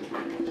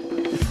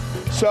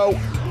 So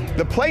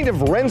the plaintiff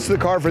rents the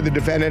car for the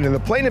defendant, and the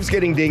plaintiff's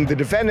getting dinged. The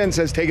defendant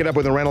says take it up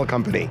with a rental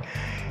company.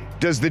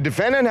 Does the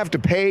defendant have to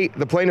pay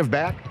the plaintiff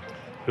back?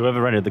 Whoever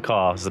rented the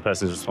car is the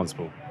person who's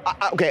responsible.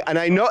 Okay, and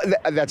I know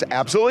that's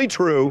absolutely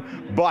true,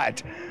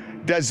 but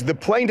does the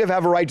plaintiff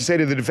have a right to say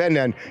to the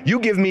defendant, you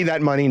give me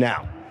that money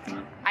now?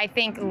 I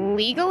think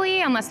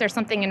legally, unless there's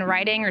something in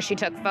writing or she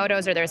took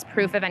photos or there's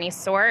proof of any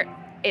sort,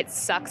 it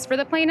sucks for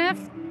the plaintiff.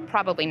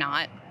 Probably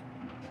not.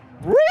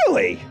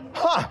 Really?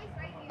 Huh.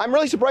 I'm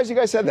really surprised you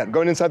guys said that,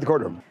 going inside the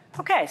courtroom.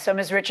 Okay, so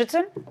Ms.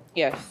 Richardson?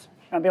 Yes.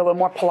 You want to be a little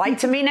more polite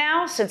to me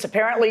now, since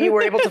apparently you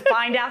were able to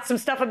find out some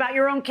stuff about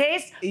your own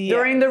case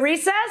during the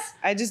recess?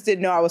 I just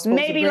didn't know I was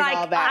supposed to bring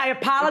all that. I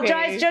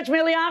apologize, Judge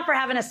Milian, for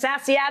having a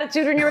sassy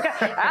attitude when you were...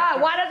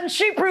 why doesn't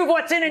she prove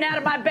what's in and out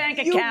of my bank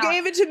account? You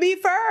gave it to me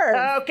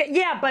first. Okay,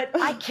 yeah, but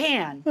I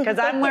can, because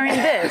I'm learning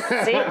this,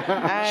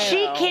 see?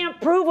 She can't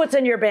prove what's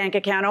in your bank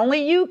account,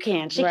 only you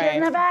can. She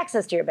doesn't have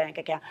access to your bank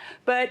account.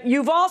 But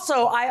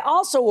I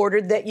also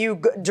ordered that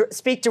you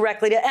speak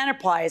directly to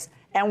Enterprise,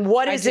 and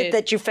what is it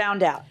that you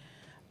found out?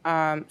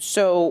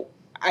 So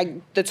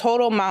the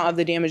total amount of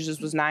the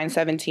damages was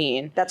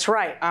 $917. That's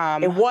right.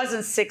 It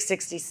wasn't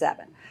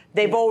 $667.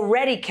 They've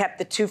already kept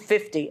the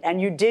 $250,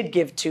 and you did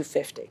give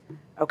 $250.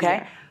 Okay,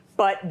 Yeah.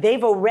 but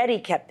they've already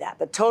kept that.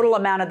 The total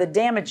amount of the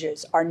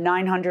damages are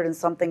 $900 and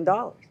something.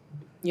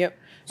 Yep.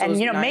 So and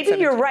maybe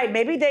you're right.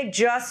 Maybe they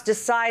just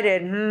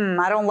decided,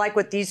 I don't like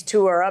what these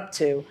two are up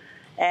to,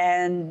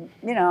 and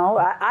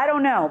I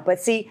don't know. But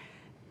see,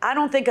 I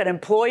don't think an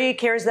employee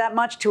cares that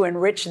much to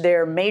enrich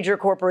their major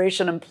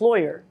corporation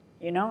employer,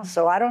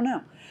 so I don't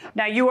know.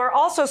 Now, you are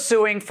also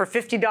suing for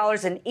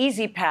 $50 in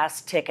Easy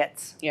Pass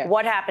tickets. Yes.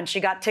 What happened?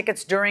 She got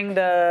tickets during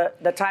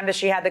the time that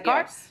she had the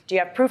car? Yes. Do you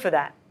have proof of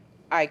that?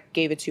 I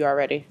gave it to you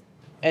already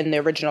in the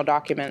original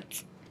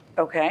documents.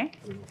 Okay.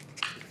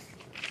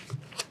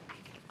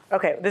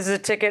 Okay, this is a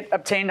ticket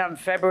obtained on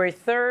February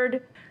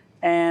 3rd,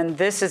 and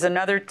this is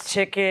another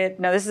ticket.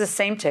 No, this is the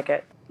same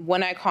ticket.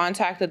 When I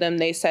contacted them,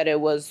 they said it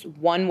was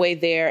one way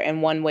there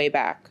and one way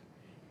back.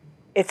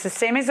 It's the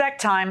same exact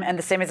time and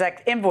the same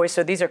exact invoice,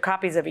 so these are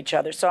copies of each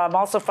other. So I'm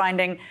also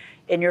finding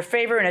in your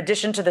favor, in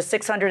addition to the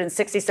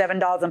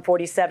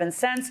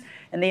 $667.47,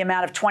 in the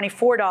amount of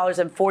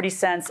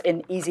 $24.40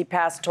 in Easy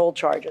Pass toll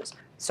charges.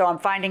 So I'm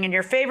finding in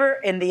your favor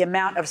in the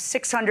amount of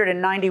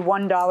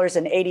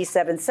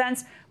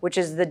 $691.87, which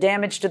is the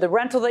damage to the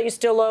rental that you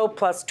still owe,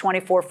 plus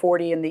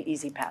 $24.40 in the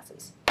Easy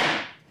Passes.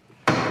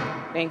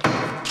 Thank you.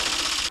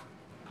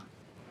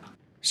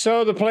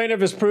 So the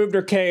plaintiff has proved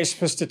her case.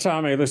 Mr.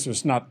 Tommy, this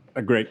was not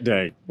a great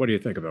day. What do you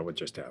think about what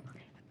just happened?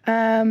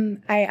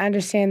 I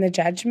understand the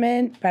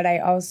judgment, but I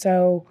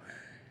also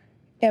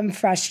am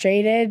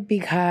frustrated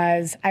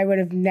because I would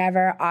have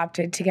never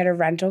opted to get a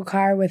rental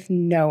car with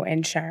no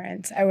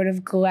insurance. I would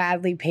have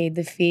gladly paid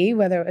the fee,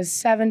 whether it was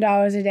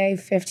 $7 a day,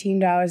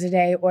 $15 a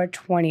day, or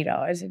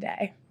 $20 a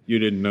day. You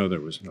didn't know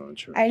there was no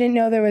insurance. I didn't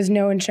know there was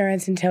no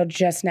insurance until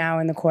just now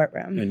in the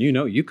courtroom. And you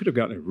know, you could have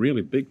gotten in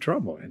really big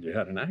trouble had you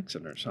had an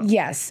accident or something.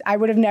 Yes, I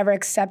would have never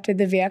accepted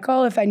the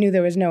vehicle if I knew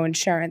there was no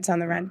insurance on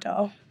the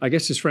rental. I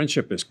guess his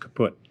friendship is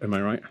kaput. Am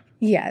I right?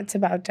 Yeah, it's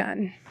about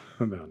done.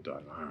 About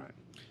done. All right.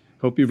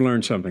 Hope you've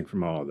learned something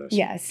from all of this.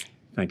 Yes.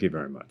 Thank you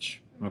very much.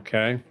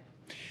 Okay.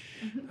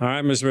 All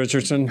right, Ms.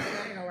 Richardson.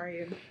 How are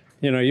you?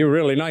 You know, you're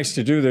really nice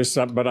to do this,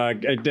 but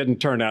it didn't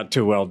turn out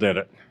too well, did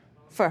it?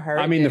 For her.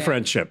 I mean, the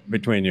friendship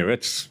between you.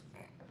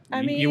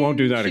 You won't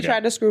do that again. She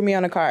tried to screw me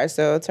on a car,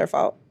 so it's her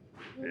fault.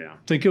 Yeah.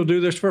 Think you'll do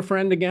this for a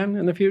friend again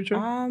in the future?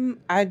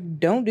 I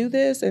don't do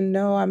this, and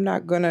no, I'm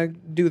not gonna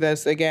do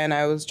this again.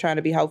 I was trying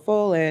to be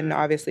helpful, and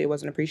obviously it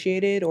wasn't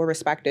appreciated or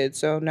respected,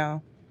 so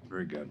no.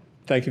 Very good.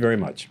 Thank you very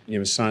much. You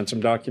have signed some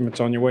documents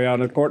on your way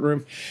out of the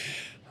courtroom.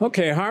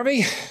 Okay,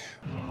 Harvey.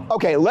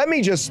 Okay, let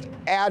me just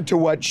add to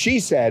what she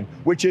said,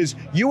 which is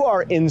you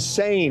are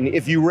insane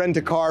if you rent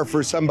a car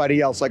for somebody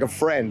else, like a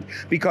friend,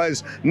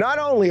 because not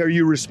only are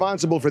you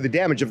responsible for the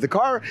damage, if the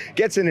car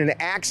gets in an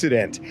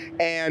accident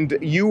and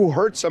you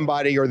hurt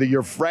somebody or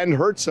your friend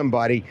hurts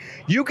somebody,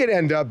 you could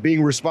end up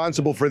being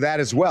responsible for that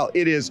as well.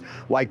 It is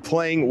like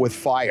playing with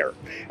fire.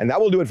 And that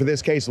will do it for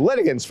this case.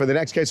 Litigants for the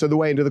next case are the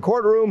way into the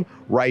courtroom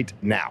right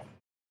now.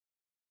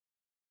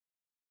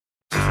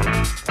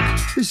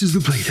 This is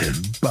the plaintiff,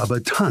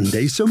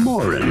 Babatunde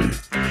Samoran.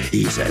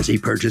 He says he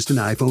purchased an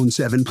iPhone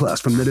 7 Plus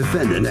from the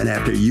defendant, and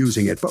after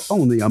using it for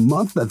only a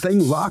month, the thing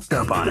locked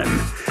up on him.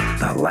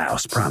 The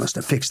louse promised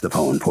to fix the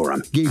phone for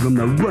him, gave him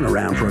the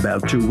runaround for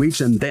about 2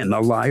 weeks, and then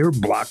the liar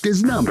blocked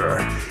his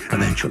number.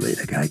 Eventually,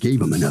 the guy gave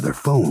him another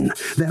phone.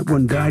 That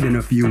one died in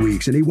a few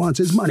weeks, and he wants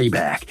his money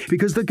back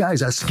because the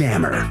guy's a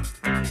scammer.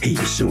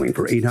 He's suing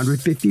for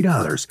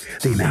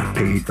 $850, the amount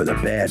paid for the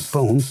bad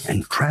phone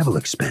and travel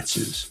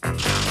expenses.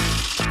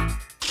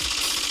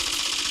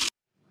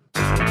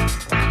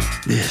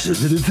 This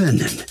is the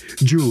defendant,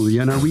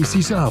 Julian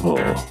Arisizabal.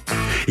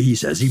 He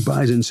says he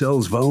buys and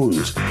sells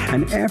phones,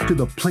 and after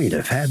the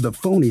plaintiff had the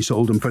phone he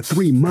sold him for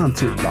 3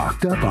 months, it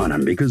locked up on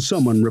him because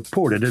someone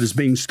reported it as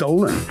being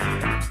stolen.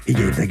 He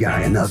gave the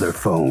guy another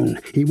phone.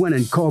 He went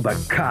and called the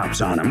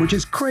cops on him, which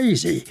is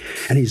crazy,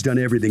 and he's done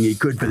everything he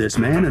could for this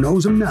man and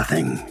owes him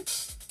nothing.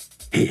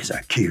 He's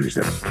accused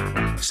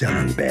of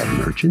selling bad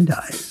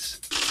merchandise.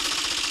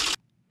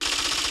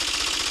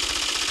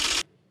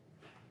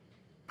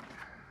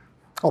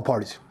 All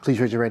parties, please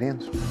raise your right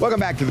hands. Welcome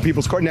back to the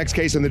People's Court. Next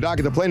case in the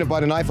docket, the plaintiff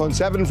bought an iPhone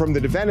 7 from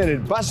the defendant.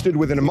 It busted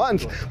within a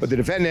month, but the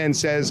defendant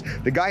says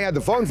the guy had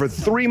the phone for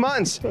 3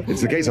 months.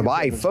 It's the case of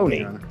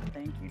iPhony.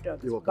 Thank you,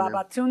 Douglas.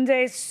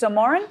 Babatunde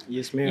Samoran.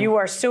 Yes, ma'am. You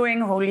are suing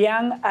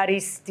Julian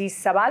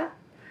Arisizabal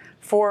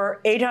for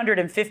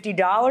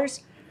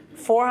 $850.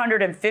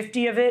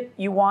 $450 of it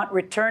you want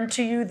returned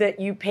to you that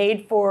you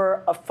paid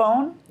for a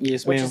phone,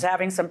 yes, which ma'am. is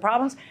having some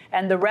problems,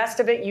 and the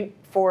rest of it you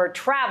for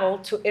travel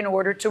in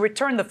order to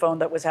return the phone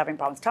that was having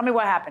problems. Tell me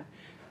what happened.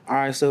 All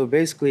right, so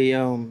basically,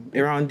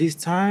 around this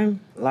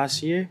time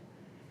last year,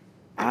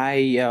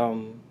 I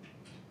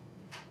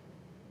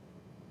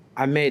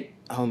met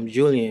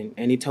Julian,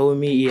 and he told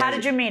me. How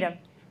did you meet him?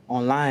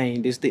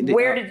 Online.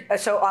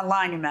 So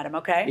online you met him,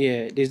 okay?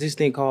 Yeah, there's this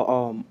thing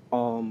called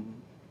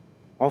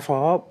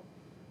OfferHub.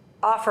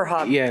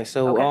 OfferHub. Yeah,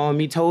 so okay.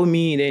 he told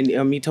me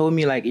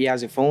like he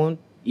has a phone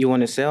you want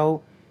to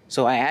sell.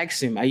 So I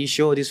asked him, "Are you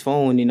sure this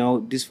phone?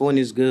 This phone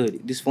is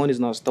good. This phone is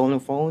not a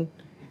stolen phone.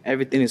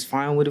 Everything is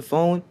fine with the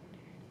phone."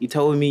 He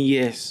told me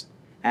yes.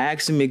 I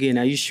asked him again,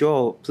 "Are you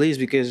sure? Please,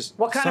 because."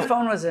 What kind of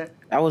phone was it?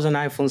 That was an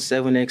iPhone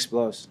 7X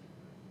Plus.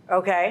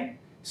 Okay.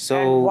 So.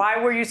 And why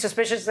were you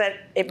suspicious that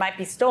it might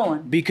be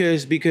stolen?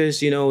 Because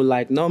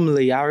like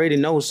normally I already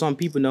know some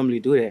people normally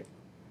do that.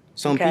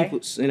 Some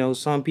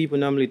people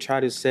normally try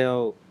to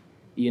sell,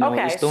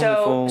 okay, stolen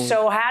phone.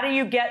 So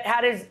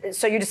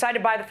so you decide to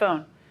buy the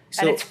phone,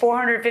 and it's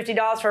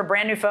 $450 for a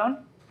brand new phone?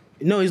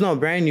 No, it's not a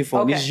brand new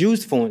phone. Okay. It's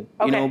used phone,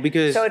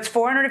 because. So it's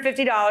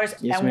 $450, yes,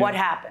 and ma'am. What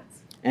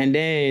happens? And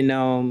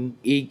then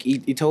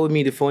he told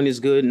me the phone is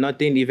good,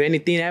 nothing. If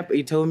anything happens,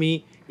 he told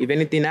me if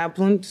anything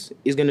happens,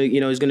 he's gonna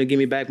give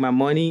me back my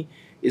money.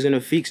 He's gonna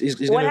fix. He's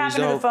what gonna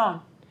happened resolve. to the phone?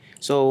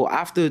 So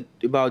after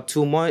about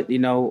 2 months,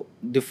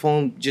 the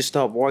phone just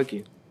stopped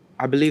working.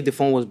 I believe the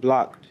phone was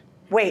blocked.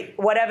 Wait,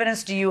 what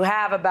evidence do you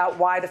have about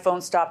why the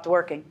phone stopped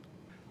working?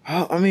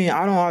 I mean,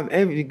 I don't have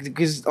evidence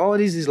because all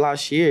this is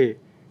last year.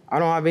 I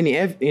don't have any,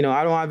 I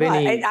don't have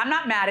any. I'm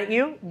not mad at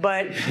you,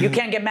 but you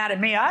can't get mad at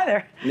me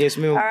either. Yes,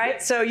 ma'am. All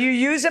right, so you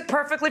use it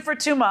perfectly for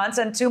 2 months,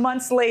 and 2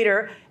 months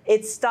later,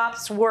 it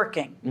stops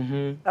working.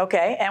 Mm-hmm.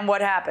 Okay, and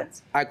what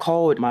happens? I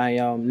called my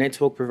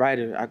network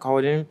provider. I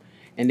called him,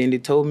 and then they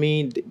told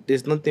me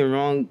there's nothing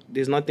wrong.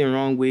 There's nothing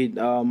wrong with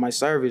my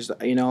service,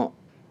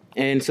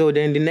 And so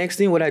then the next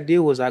thing what I did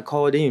was I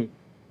called him,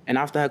 and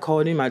after I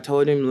called him, I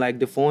told him like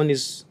the phone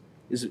is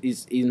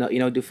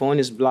the phone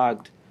is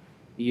blocked,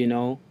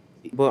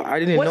 But I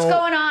didn't know. What's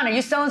going on? Are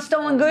you selling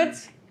stolen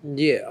goods?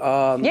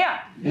 Yeah. Yeah.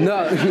 No,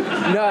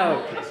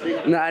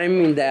 I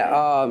didn't mean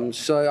that.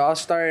 So I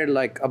started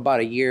like about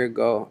a year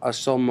ago. I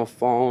sold my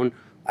phone.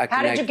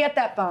 How did you get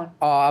that phone?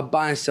 I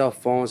buy and sell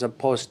phones. I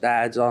post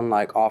ads on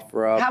like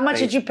OfferUp. How much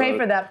did you pay Facebook.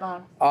 for that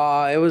phone?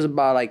 It was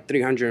about like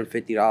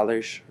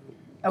 $350.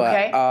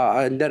 Okay.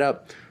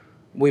 But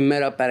we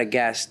met up at a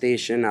gas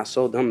station. I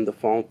sold him the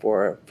phone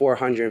for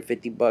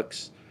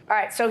 $450. All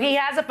right, so he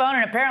has a phone,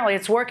 and apparently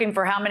it's working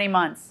for how many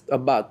months?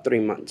 About 3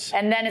 months.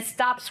 And then it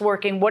stops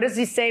working. What does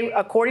he say,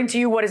 according to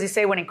you, what does he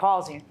say when he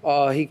calls you?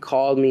 He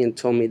called me and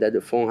told me that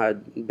the phone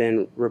had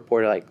been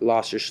reported like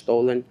lost or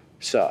stolen.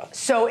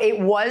 So it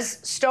was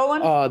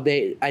stolen?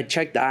 I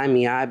checked the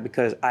IMEI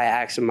because I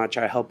asked him, I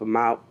tried to help him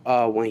out.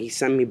 When he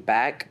sent me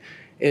back,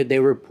 they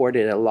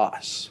reported a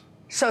loss.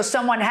 So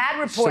someone had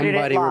reported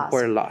Somebody it lost?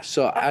 reported loss.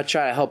 So I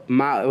tried to help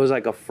him out. It was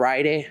like a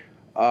Friday.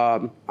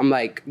 I'm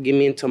like, give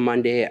me until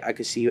Monday. I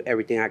could see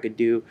everything I could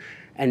do.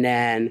 And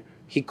then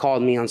he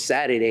called me on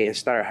Saturday and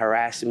started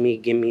harassing me,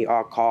 giving me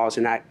all calls,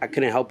 and I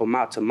couldn't help him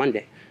out till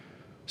Monday.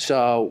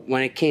 So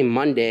when it came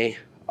Monday,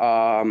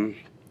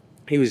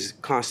 he was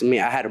constantly,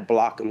 I had to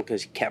block him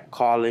because he kept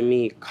calling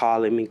me.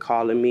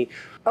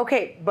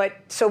 Okay, but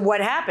so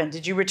what happened?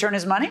 Did you return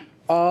his money?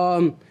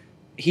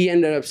 He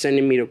ended up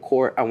sending me to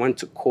court. I went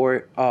to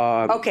court.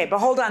 Okay, but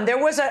hold on. There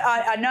was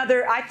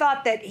another. I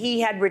thought that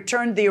he had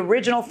returned the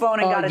original phone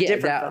and got a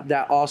different phone.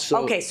 That also.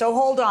 Okay, so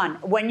hold on.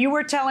 When you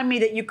were telling me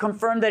that you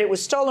confirmed that it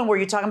was stolen, were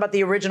you talking about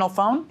the original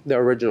phone? The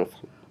original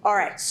phone. All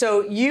right,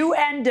 so you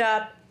end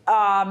up.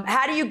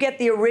 How do you get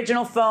the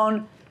original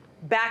phone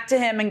back to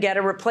him and get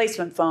a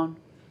replacement phone?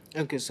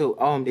 Okay, so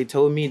they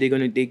told me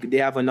they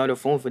have another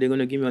phone, they're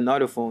gonna give me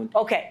another phone.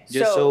 Okay,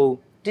 so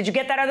did you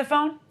get that other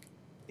phone?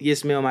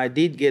 Yes, ma'am, I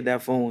did get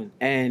that phone.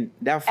 And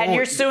that phone... And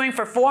you're suing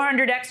for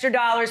 $400 extra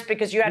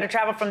because you had to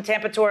travel from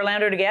Tampa to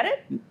Orlando to get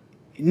it?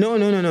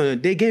 No.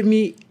 They gave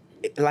me,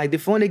 like the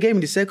phone they gave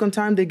me the second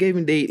time they gave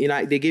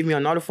me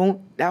another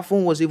phone. That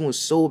phone was even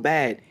so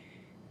bad.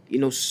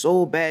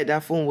 So bad.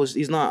 That phone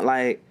it's not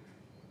like,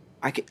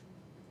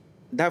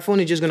 that phone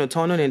is just gonna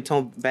turn on and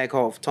turn back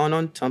off. Turn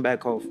on, turn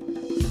back off.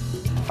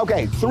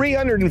 Okay,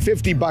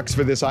 $350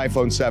 for this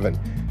iPhone 7.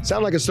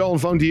 Sound like a stolen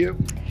phone to you?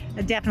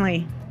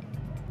 Definitely.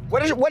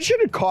 What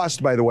should it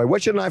cost, by the way?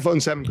 What should an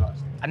iPhone 7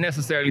 cost? I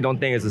necessarily don't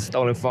think it's a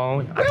stolen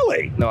phone.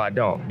 Really? No, I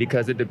don't,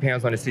 because it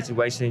depends on the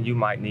situation. You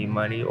might need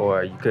money,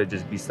 or you could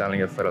just be selling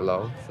it for the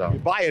low. So you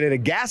buy it at a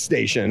gas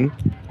station.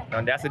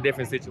 And that's a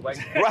different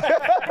situation.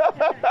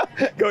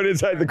 Going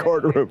inside the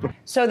courtroom.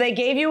 So they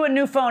gave you a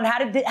new phone. How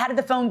did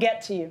the phone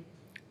get to you?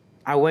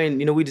 I went,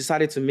 we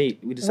decided to meet.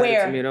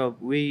 Where? To meet up.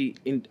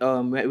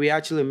 We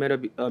actually met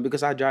up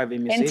because I drive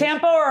in Mercedes. In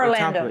Tampa or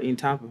Orlando? In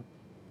Tampa.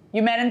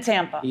 You met in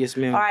Tampa? Yes,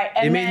 ma'am. All right,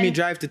 and they made me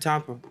drive to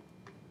Tampa.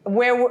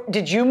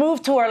 Did you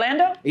move to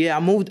Orlando? Yeah, I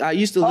moved. I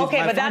used to live.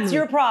 Okay, but that's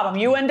your problem.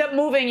 You end up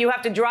moving. You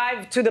have to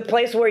drive to the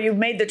place where you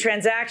made the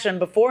transaction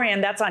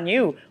beforehand. That's on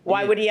you.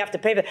 Why would he have to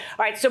pay for that?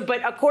 All right. So, but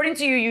according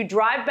to you, you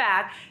drive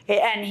back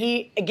and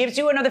he gives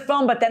you another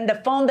phone. But then the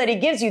phone that he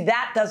gives you,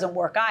 that doesn't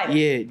work either.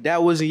 That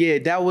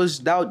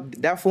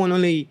phone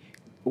only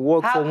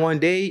worked for one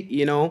day.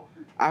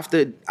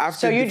 After.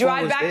 So you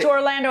drive back to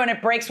Orlando and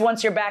it breaks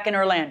once you're back in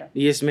Orlando.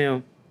 Yes,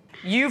 ma'am.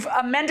 You've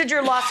amended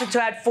your lawsuit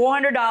to add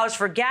 $400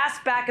 for gas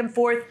back and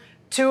forth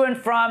to and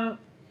from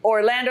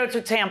Orlando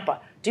to Tampa.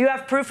 Do you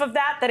have proof of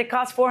that it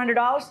costs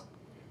 $400?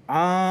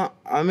 I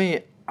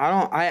mean, I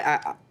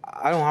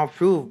don't have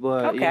proof,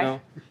 but okay.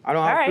 I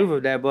don't have proof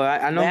of that.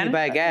 But I know you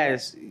buy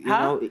gas.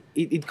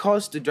 It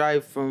costs to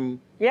drive from.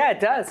 Yeah, it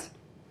does.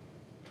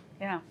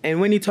 Yeah. And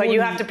when he told me, but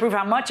you have to prove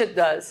how much it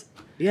does.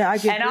 Yeah, I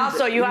can. And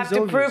also, you have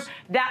to prove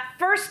that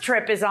first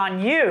trip is on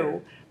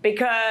you.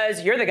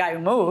 Because you're the guy who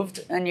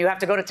moved, and you have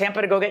to go to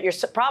Tampa to go get your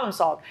problem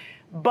solved.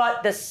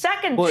 But the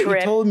second trip,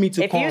 he told me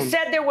to if you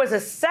said there was a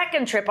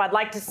second trip, I'd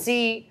like to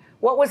see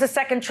what was the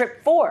second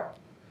trip for.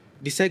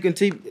 The second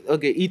trip,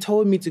 okay, he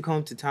told me to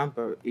come to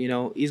Tampa.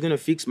 He's gonna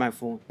fix my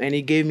phone, and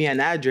he gave me an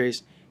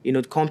address.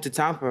 To come to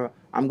Tampa.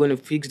 I'm gonna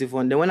fix the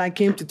phone. Then when I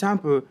came to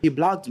Tampa, he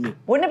blocked me.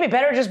 Wouldn't it be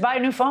better to just buy a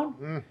new phone?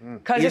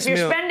 Because if you're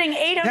spending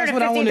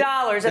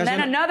 $850 and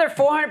then another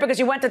 $400 because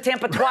you went to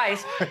Tampa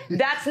twice,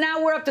 that's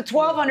now we're up to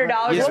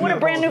 $1,200. Yes, what would a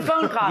brand new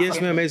phone cost? Yes,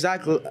 ma'am,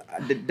 exactly.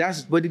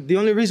 But the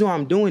only reason why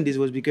I'm doing this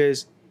was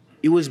because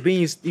he was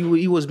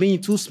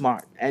being too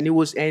smart, and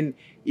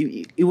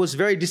it was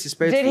very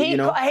disrespectful. Did he? You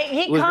know?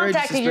 He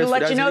contacted you to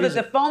let you know that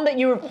the phone that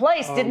you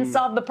replaced didn't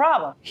solve the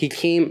problem. He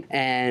came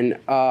and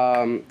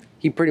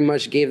he pretty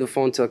much gave the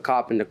phone to a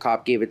cop, and the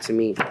cop gave it to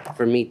me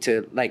for me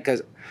to like,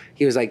 cause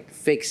he was like,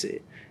 fix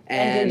it.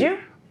 And did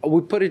you?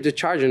 We put it to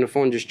charge, and the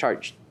phone just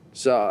charged.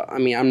 So I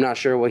mean, I'm not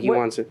sure what he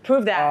wants to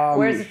prove that.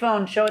 Where's the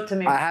phone? Show it to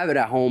me. I have it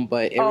at home,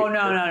 but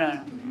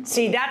no.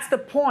 See, that's the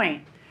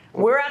point.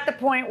 We're at the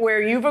point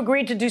where you've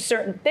agreed to do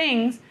certain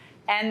things.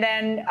 And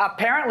then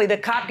apparently the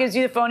cop gives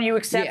you the phone, you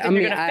accept it,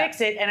 you're going to fix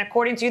it. And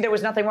according to you, there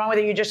was nothing wrong with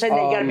it. You just said that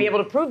you got to be able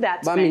to prove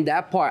that to me. I mean,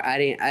 that part, I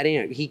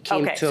didn't, he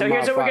came to so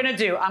here's what we're going to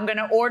do. I'm going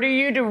to order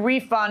you to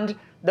refund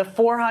the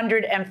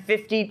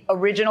 $450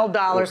 original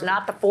dollars,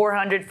 not the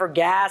 $400 for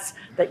gas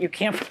that you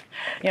can't,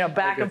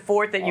 back and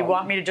forth that you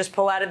want me to just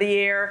pull out of the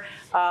air.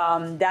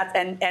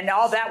 And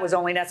all that was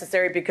only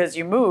necessary because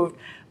you moved.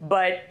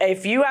 But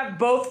if you have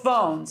both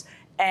phones,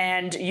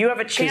 and you have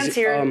a chance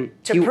here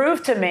to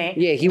prove to me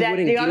that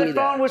the other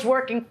phone was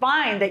working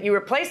fine, that you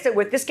replaced it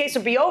with. This case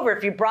would be over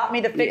if you brought me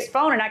the fixed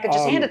phone and I could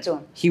just hand it to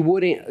him. He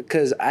wouldn't,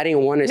 because I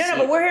didn't want to see. No,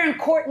 but we're here in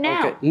court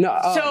now. Okay. No,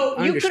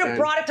 so you could have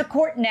brought it to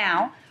court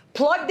now,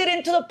 plugged it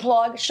into the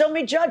plug, showed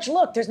me, Judge,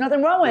 look, there's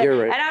nothing wrong with it. You're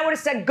right. And I would have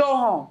said, go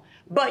home.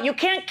 But you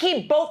can't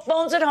keep both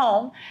phones at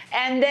home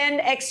and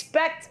then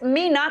expect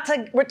me not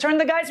to return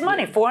the guy's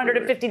money.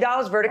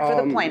 $450 verdict for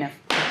the plaintiff.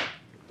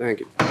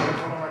 Thank you.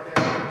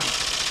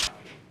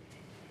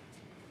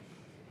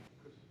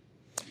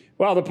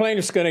 Well, the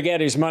plaintiff's going to get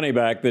his money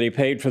back that he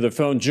paid for the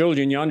phone.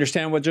 Julian, you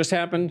understand what just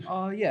happened?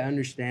 Yeah, I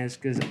understand.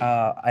 Because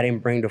I didn't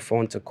bring the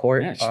phone to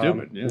court. Yeah,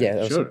 stupid.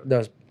 That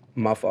was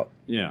my fault.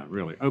 Yeah,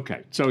 really.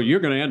 Okay, so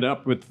you're going to end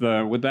up with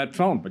that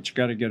phone, but you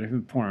got to get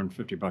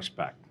 $450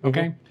 back.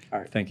 Okay. Mm-hmm. All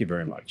right. Thank you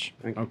very much.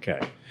 Thank you.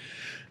 Okay.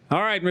 All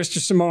right, Mr.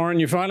 Simorn,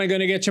 you're finally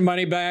going to get your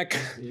money back.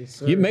 Yes,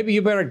 sir. Maybe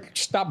you better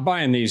stop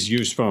buying these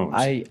used phones.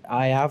 I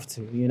have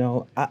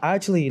to. I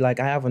actually I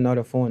have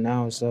another phone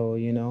now, so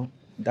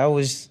that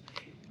was.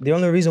 The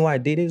only reason why I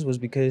did this was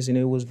because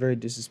it was very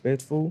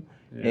disrespectful,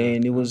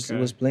 and it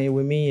was playing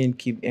with me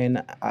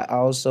and I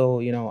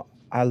also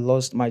I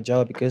lost my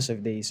job because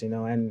of this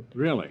and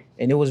really,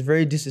 and it was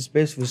very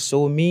disrespectful,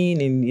 so mean,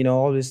 and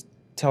always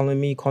calling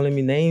me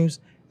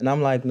names, and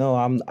I'm like, no,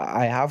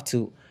 I have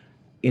to,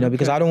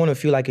 because I don't want to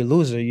feel like a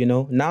loser.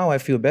 Now I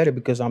feel better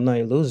because I'm not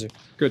a loser.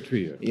 Good for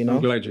you.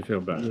 I'm glad you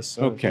feel better. Yes,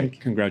 sir. Okay,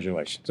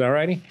 congratulations. All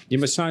righty, you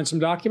must sign some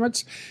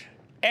documents,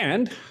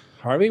 and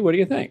Harvey, what do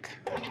you think?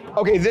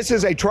 Okay, this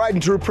is a tried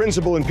and true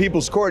principle in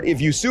people's court.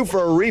 If you sue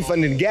for a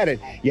refund and get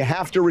it, you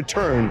have to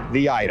return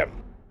the item.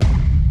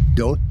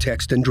 Don't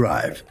text and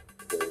drive.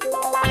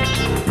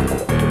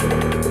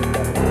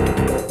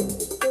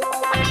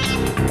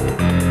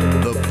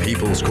 The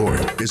People's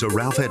Court is a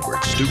Ralph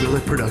Edwards Stu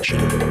Willett production.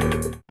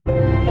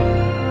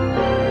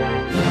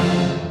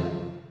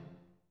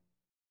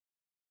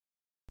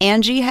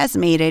 Angie has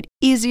made it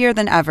easier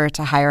than ever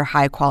to hire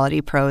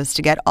high-quality pros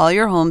to get all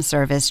your home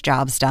service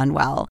jobs done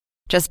well.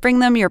 Just bring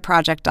them your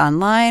project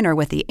online or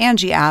with the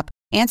Angie app,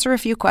 answer a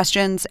few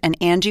questions, and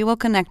Angie will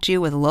connect you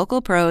with local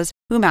pros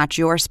who match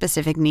your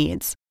specific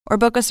needs. Or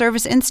book a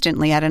service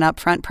instantly at an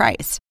upfront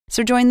price.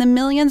 So join the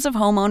millions of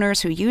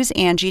homeowners who use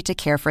Angie to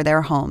care for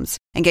their homes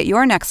and get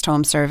your next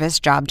home service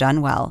job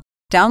done well.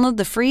 Download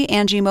the free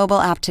Angie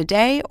mobile app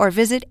today or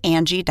visit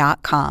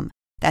Angie.com.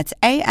 That's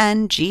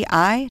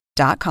ANGI.com.